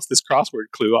going to bounce this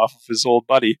crossword clue off of his old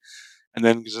buddy. And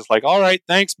then he's just like, "All right,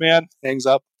 thanks, man." Hangs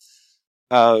up.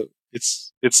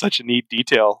 It's such a neat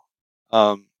detail.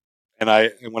 And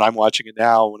when I'm watching it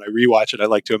now, when I rewatch it, I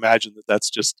like to imagine that that's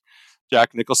just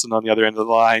Jack Nicholson on the other end of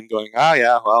the line going, "Ah,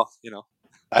 yeah, well,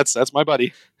 that's my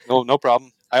buddy. No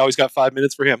problem. I always got 5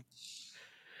 minutes for him."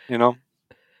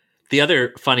 The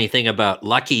other funny thing about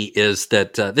Lucky is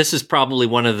that this is probably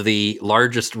one of the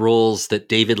largest roles that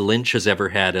David Lynch has ever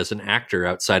had as an actor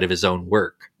outside of his own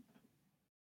work.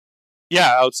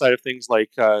 Yeah, outside of things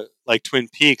like Twin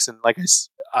Peaks, and like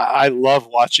I love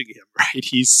watching him. Right,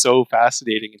 he's so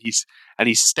fascinating, and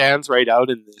he stands right out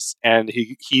in this, and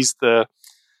he's the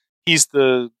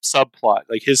subplot.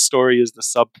 Like his story is the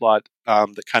subplot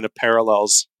that kind of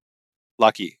parallels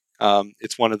Lucky.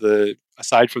 It's one of the,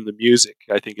 aside from the music,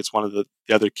 I think it's one of the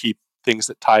other key things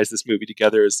that ties this movie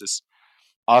together, is this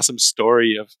awesome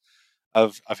story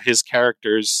of his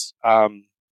character's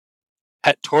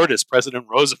pet tortoise, President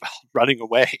Roosevelt, running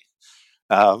away.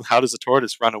 How does a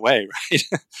tortoise run away, right?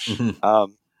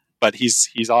 Mm-hmm. But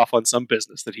he's off on some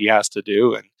business that he has to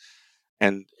do,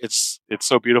 and it's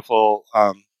so beautiful.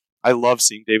 I love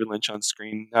seeing David Lynch on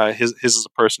screen. His is a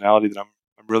personality that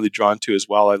I'm really drawn to as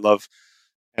well. I love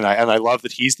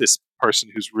that he's this person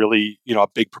who's really, a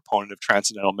big proponent of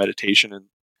transcendental meditation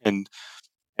and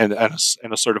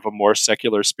a sort of a more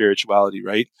secular spirituality,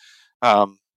 right?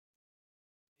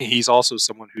 He's also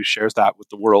someone who shares that with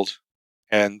the world,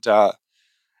 and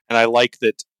I like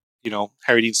that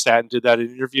Harry Dean Stanton did that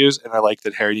in interviews, and I like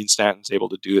that Harry Dean Stanton's able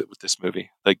to do it with this movie.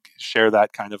 Like, share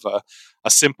that kind of a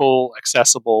simple,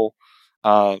 accessible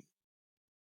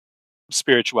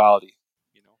spirituality.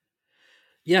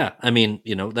 Yeah, I mean,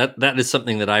 that is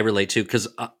something that I relate to, because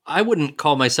I wouldn't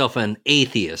call myself an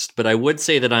atheist, but I would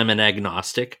say that I'm an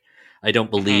agnostic. I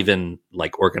don't believe in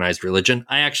like organized religion.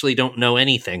 I actually don't know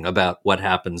anything about what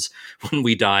happens when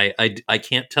we die. I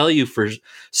can't tell you for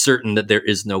certain that there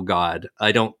is no God.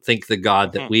 I don't think the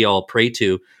God that we all pray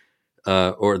to,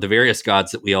 or the various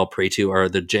gods that we all pray to, are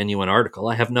the genuine article.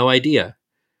 I have no idea.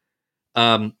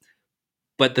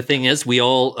 But the thing is, we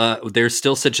all there's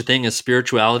still such a thing as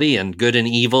spirituality and good and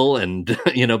evil, and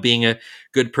being a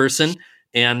good person.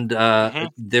 And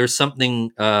there's something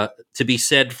to be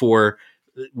said for.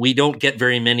 We don't get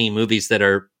very many movies that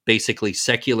are basically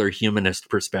secular humanist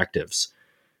perspectives,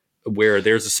 where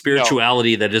there's a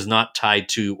spirituality that is not tied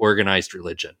to organized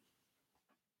religion.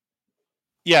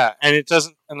 Yeah, and it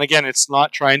doesn't. And again, it's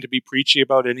not trying to be preachy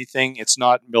about anything. It's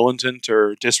not militant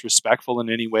or disrespectful in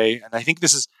any way. And I think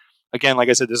this is, again, like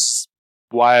I said, this is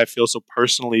why I feel so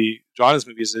personally drawn to this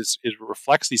movie. It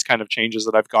reflects these kind of changes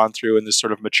that I've gone through and this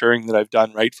sort of maturing that I've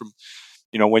done, right from,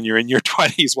 when you're in your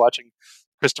 20s watching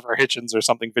Christopher Hitchens or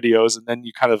something videos, and then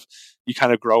you kind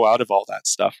of grow out of all that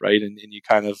stuff, right? And you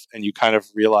kind of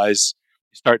realize,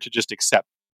 you start to just accept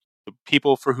the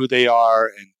people for who they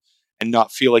are, and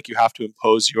not feel like you have to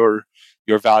impose your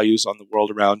values on the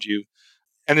world around you.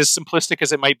 And as simplistic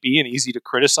as it might be and easy to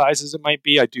criticize as it might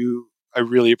be, I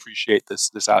really appreciate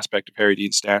this aspect of Harry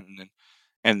Dean Stanton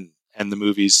and the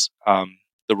movies,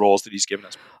 the roles that he's given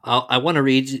us. I want to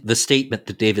read the statement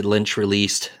that David Lynch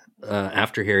released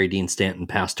after Harry Dean Stanton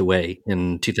passed away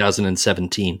in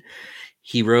 2017.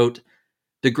 He wrote,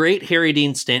 "The great Harry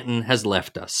Dean Stanton has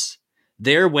left us.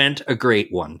 There went a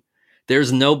great one.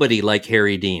 There's nobody like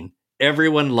Harry Dean.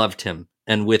 Everyone loved him,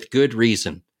 and with good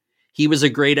reason. He was a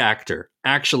great actor,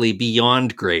 actually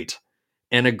beyond great,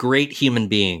 and a great human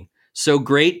being. So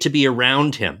great to be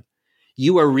around him.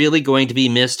 You are really going to be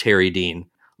missed, Harry Dean.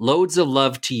 Loads of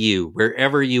love to you,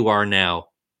 wherever you are now."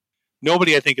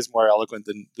 Nobody, I think, is more eloquent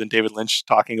than David Lynch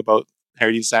talking about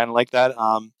Harry Dean Stanton like that.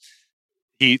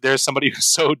 There's somebody who's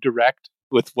so direct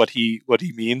with what he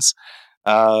means,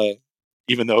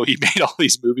 even though he made all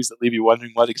these movies that leave you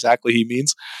wondering what exactly he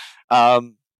means.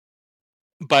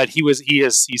 But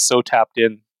he's so tapped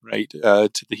in, right,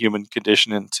 to the human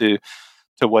condition and to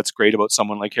what's great about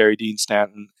someone like Harry Dean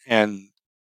Stanton, and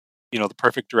the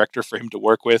perfect director for him to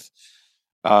work with.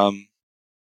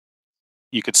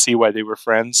 You could see why they were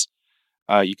friends.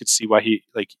 You could see why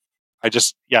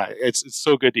it's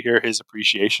so good to hear his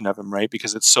appreciation of him, right?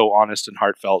 Because it's so honest and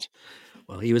heartfelt.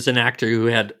 Well, he was an actor who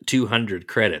had 200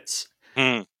 credits.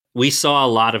 We saw a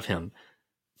lot of him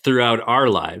throughout our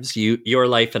lives, your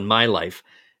life and my life.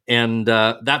 And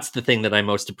that's the thing that I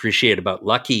most appreciate about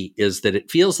Lucky, is that it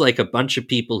feels like a bunch of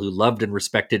people who loved and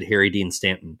respected Harry Dean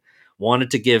Stanton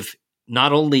wanted to give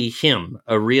not only him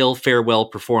a real farewell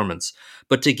performance,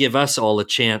 but to give us all a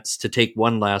chance to take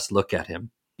one last look at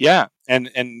him. Yeah, and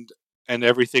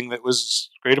everything that was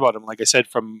great about him, like I said,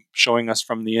 from showing us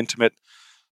from the intimate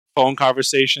phone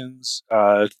conversations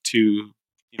to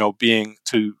being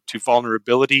to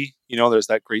vulnerability. There's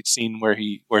that great scene where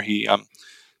he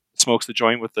smokes the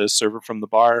joint with the server from the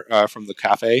bar, from the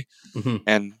cafe,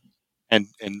 and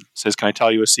says, "Can I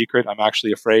tell you a secret? I'm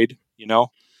actually afraid."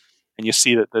 And you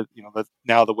see that that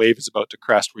now the wave is about to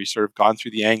crest, where he's sort of gone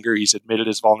through the anger, he's admitted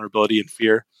his vulnerability and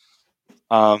fear,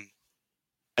 and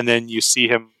then you see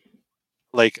him,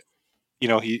 like,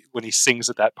 when he sings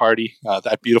at that party,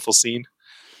 that beautiful scene.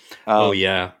 Oh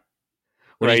yeah,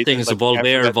 when he sings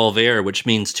Volver, which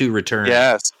means to return.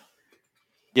 Yes,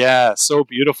 yeah, so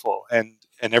beautiful, and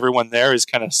everyone there is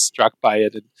kind of struck by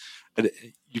it, and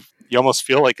you almost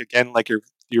feel like, again, like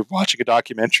you're watching a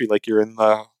documentary, like you're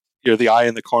the eye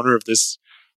in the corner of this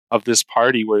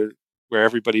party where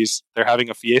they're having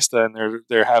a fiesta, and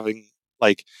they're having,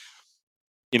 like,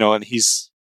 and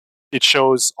it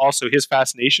shows also his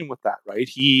fascination with that, right?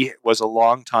 He was a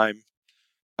long time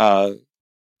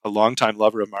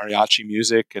lover of mariachi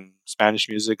music and Spanish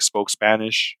music, spoke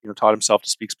Spanish, taught himself to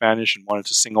speak Spanish and wanted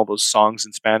to sing all those songs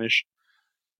in Spanish.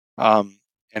 And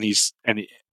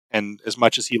as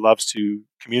much as he loves to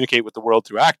communicate with the world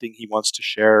through acting, he wants to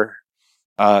share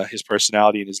his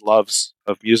personality and his loves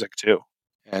of music too.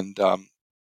 And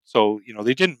so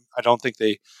I don't think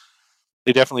they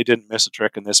definitely didn't miss a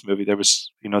trick in this movie. There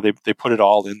was, they put it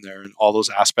all in there, and all those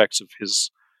aspects of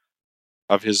his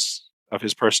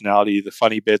personality, the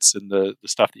funny bits and the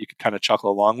stuff that you could kind of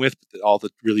chuckle along with, but all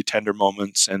the really tender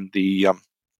moments and the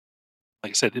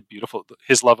like I said, beautiful.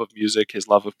 His love of music, his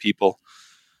love of people,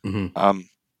 Mm-hmm.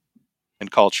 and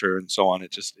culture, and so on.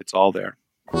 It's all there.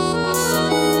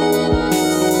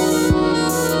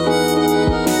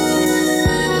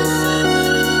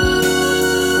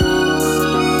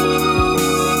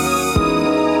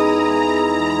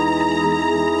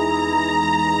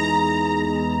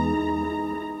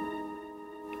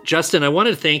 Justin, I want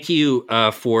to thank you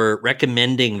for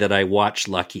recommending that I watch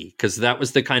Lucky, because that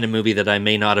was the kind of movie that I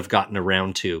may not have gotten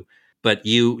around to, but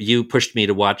you pushed me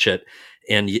to watch it,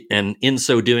 and in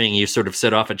so doing, you sort of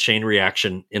set off a chain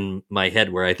reaction in my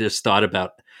head where I just thought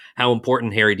about how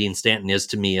important Harry Dean Stanton is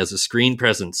to me as a screen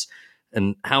presence,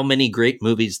 and how many great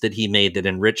movies that he made that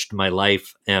enriched my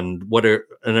life, and what an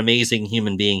amazing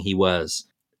human being he was.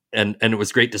 And it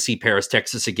was great to see Paris,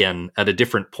 Texas again at a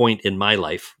different point in my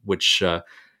life, which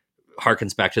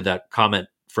harkens back to that comment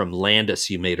from Landis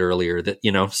you made earlier,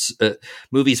 that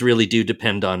movies really do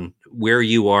depend on where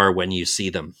you are when you see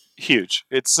them. Huge.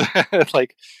 It's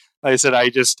like I said, I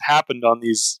just happened on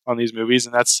these movies,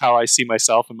 and that's how I see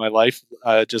myself in my life.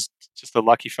 Just a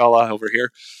lucky fella over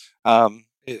here.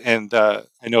 And I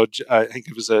know, I think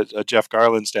it was a Jeff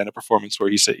Garland stand-up performance where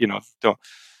he said, don't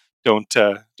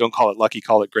call it lucky,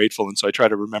 call it grateful. And so I try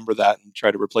to remember that and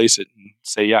try to replace it and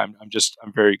say, yeah,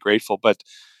 I'm very grateful. But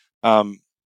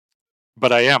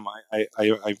I am.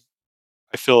 I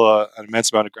feel an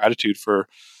immense amount of gratitude for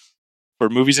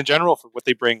movies in general, for what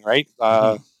they bring. Right.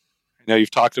 I know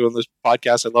you've talked to on this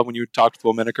podcast. I love when you talk to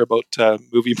Will Menaker about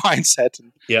movie mindset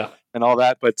and all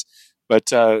that. But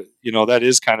that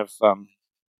is kind of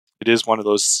it is one of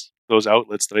those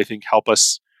outlets that I think help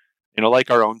us,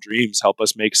 like our own dreams, help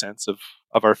us make sense of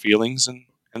our feelings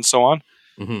and so on.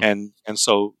 Mm-hmm. And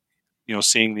so,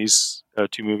 seeing these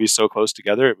two movies so close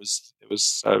together, it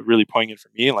was really poignant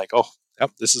for me. Like, oh, yep,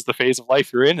 this is the phase of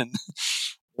life you're in,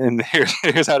 and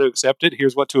here's how to accept it.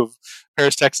 Here's what to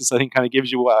Paris, Texas, I think, kind of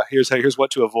gives you here's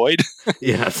what to avoid.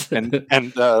 Yes,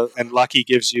 and Lucky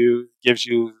gives you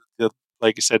the,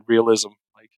 like I said, realism.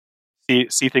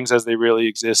 Like see things as they really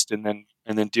exist, and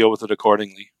then deal with it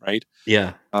accordingly. Right?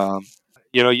 Yeah.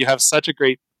 You have such a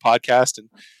great podcast, and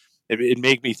it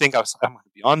made me think I'm going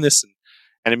to be on this,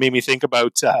 and it made me think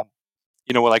about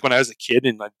like when I was a kid,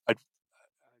 and I'd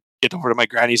get over to my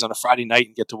granny's on a Friday night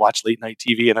and get to watch late night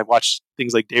TV, and I'd watch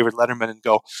things like David Letterman and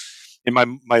go, in my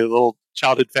little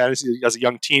childhood fantasy as a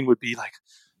young teen would be like,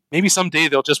 maybe someday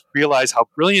they'll just realize how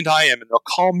brilliant I am and they'll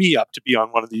call me up to be on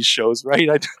one of these shows, right?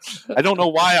 I don't know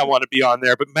why I want to be on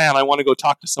there, but man, I want to go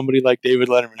talk to somebody like David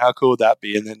Letterman. How cool would that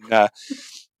be? And then,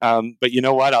 but you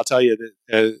know what? I'll tell you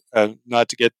that, not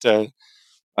to get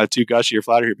too gushy or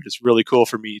flattery, but it's really cool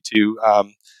for me to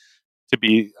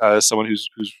be someone who's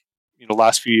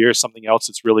last few years, something else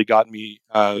that's really gotten me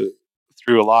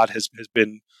through a lot has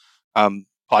been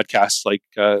podcasts like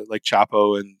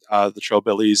Chapo and the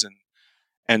Trillbillies,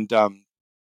 and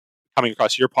coming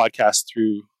across your podcast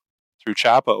through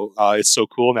Chapo. It's so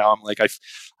cool now. I'm like,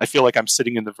 I feel like I'm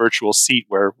sitting in the virtual seat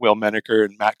where Will Menaker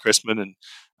and Matt Christman and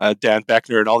Dan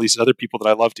Beckner and all these other people that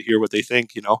I love to hear what they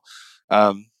think,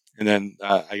 and then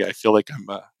I feel like I'm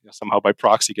somehow by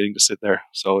proxy getting to sit there.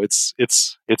 So it's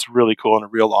really cool and a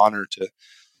real honor to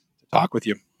talk with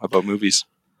you about movies.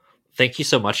 Thank you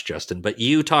so much, Justin. But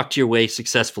you talked your way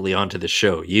successfully onto the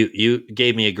show. You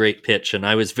gave me a great pitch, and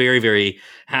I was very, very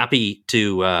happy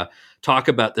to talk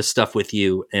about this stuff with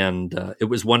you. And it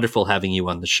was wonderful having you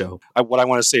on the show. What I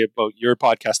want to say about your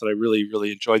podcast that I really,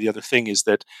 really enjoy, the other thing is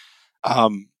that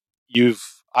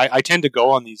I tend to go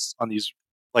on these,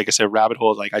 like I said, rabbit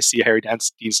holes. Like I see a Harry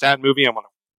Dean Stanton movie, I'm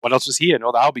wondering, what else was he in?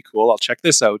 Oh, that'll be cool. I'll check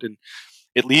this out. And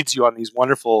it leads you on these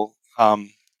wonderful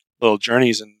little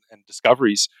journeys and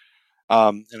discoveries.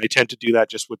 And I tend to do that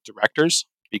just with directors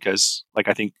because, like,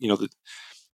 I think,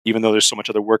 even though there's so much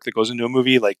other work that goes into a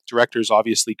movie, like directors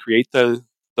obviously create the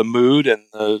mood and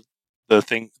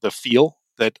the feel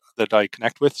that I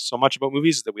connect with so much about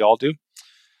movies, that we all do.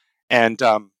 And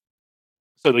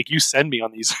so like you send me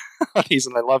on these,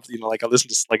 and I love, like I listen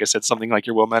to, like I said, something like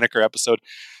your Will Menaker episode,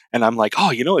 and I'm like,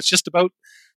 oh, it's just about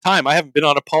time. I haven't been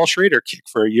on a Paul Schrader kick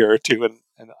for a year or two,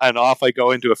 and off I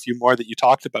go into a few more that you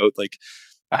talked about. Like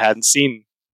I hadn't seen,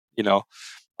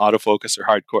 Autofocus or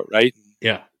Hardcore, right?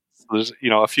 Yeah. So there's,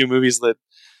 a few movies that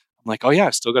I'm like, oh yeah,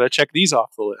 I've still got to check these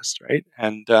off the list, right?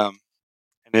 And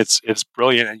it's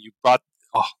brilliant. And you brought,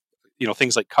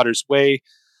 things like Cutter's Way,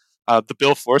 the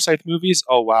Bill Forsyth movies.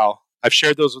 Oh wow, I've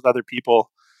shared those with other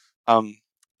people.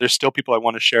 There's still people I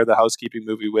want to share the Housekeeping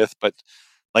movie with, but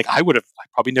like I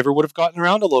probably never would have gotten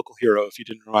around a Local Hero if you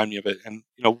didn't remind me of it. And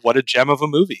what a gem of a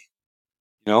movie,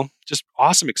 just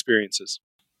awesome experiences.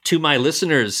 To my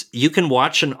listeners, you can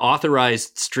watch an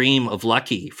authorized stream of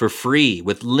Lucky for free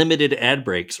with limited ad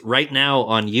breaks right now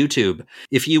on YouTube.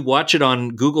 If you watch it on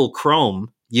Google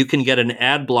Chrome, you can get an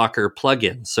ad blocker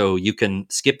plugin so you can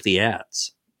skip the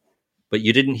ads. But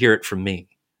you didn't hear it from me.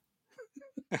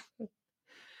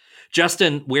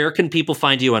 Justin, where can people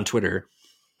find you on Twitter?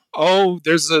 Oh,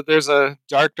 there's a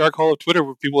dark hole of Twitter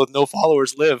where people with no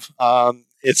followers live.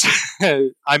 It's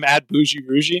I'm at Bougie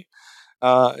Rougie,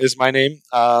 is my name.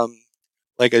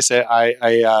 Like I say,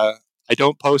 I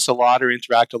don't post a lot or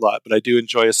interact a lot, but I do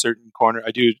enjoy a certain corner.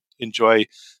 I do enjoy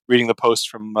reading the posts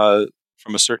from a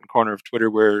certain corner of Twitter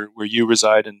where you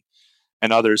reside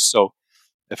and others. So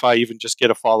if I even just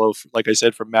get a follow, like I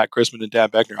said, from Matt Chrisman and Dan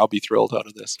Beckner, I'll be thrilled out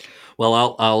of this.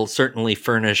 Well, I'll certainly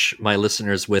furnish my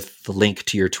listeners with the link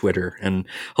to your Twitter, and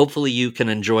hopefully you can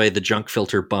enjoy the junk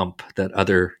filter bump that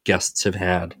other guests have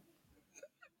had.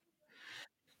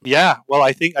 Yeah, well,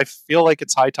 I feel like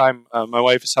it's high time. My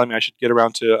wife is telling me I should get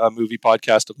around to a movie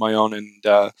podcast of my own, and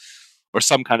or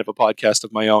some kind of a podcast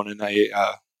of my own, and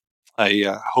I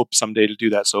hope someday to do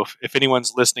that. So if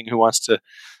anyone's listening who wants to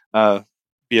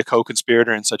be a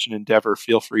co-conspirator in such an endeavor,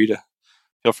 feel free to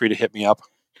hit me up.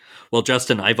 Well,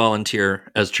 Justin, I volunteer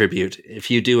as tribute.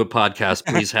 If you do a podcast,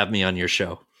 please have me on your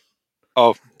show.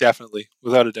 Oh, definitely,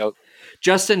 without a doubt.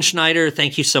 Justin Schneider,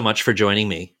 thank you so much for joining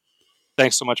me.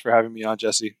 Thanks so much for having me on,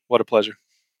 Jesse. What a pleasure.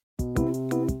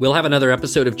 We'll have another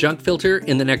episode of Junk Filter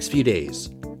in the next few days.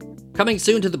 Coming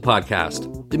soon to the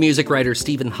podcast, the music writer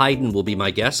Stephen Hayden will be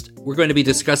my guest. We're going to be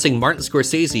discussing Martin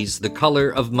Scorsese's The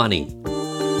Color of Money.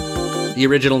 The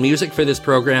original music for this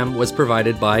program was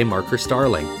provided by Marker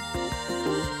Starling.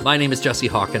 My name is Jesse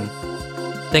Hawken.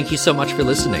 Thank you so much for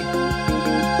listening.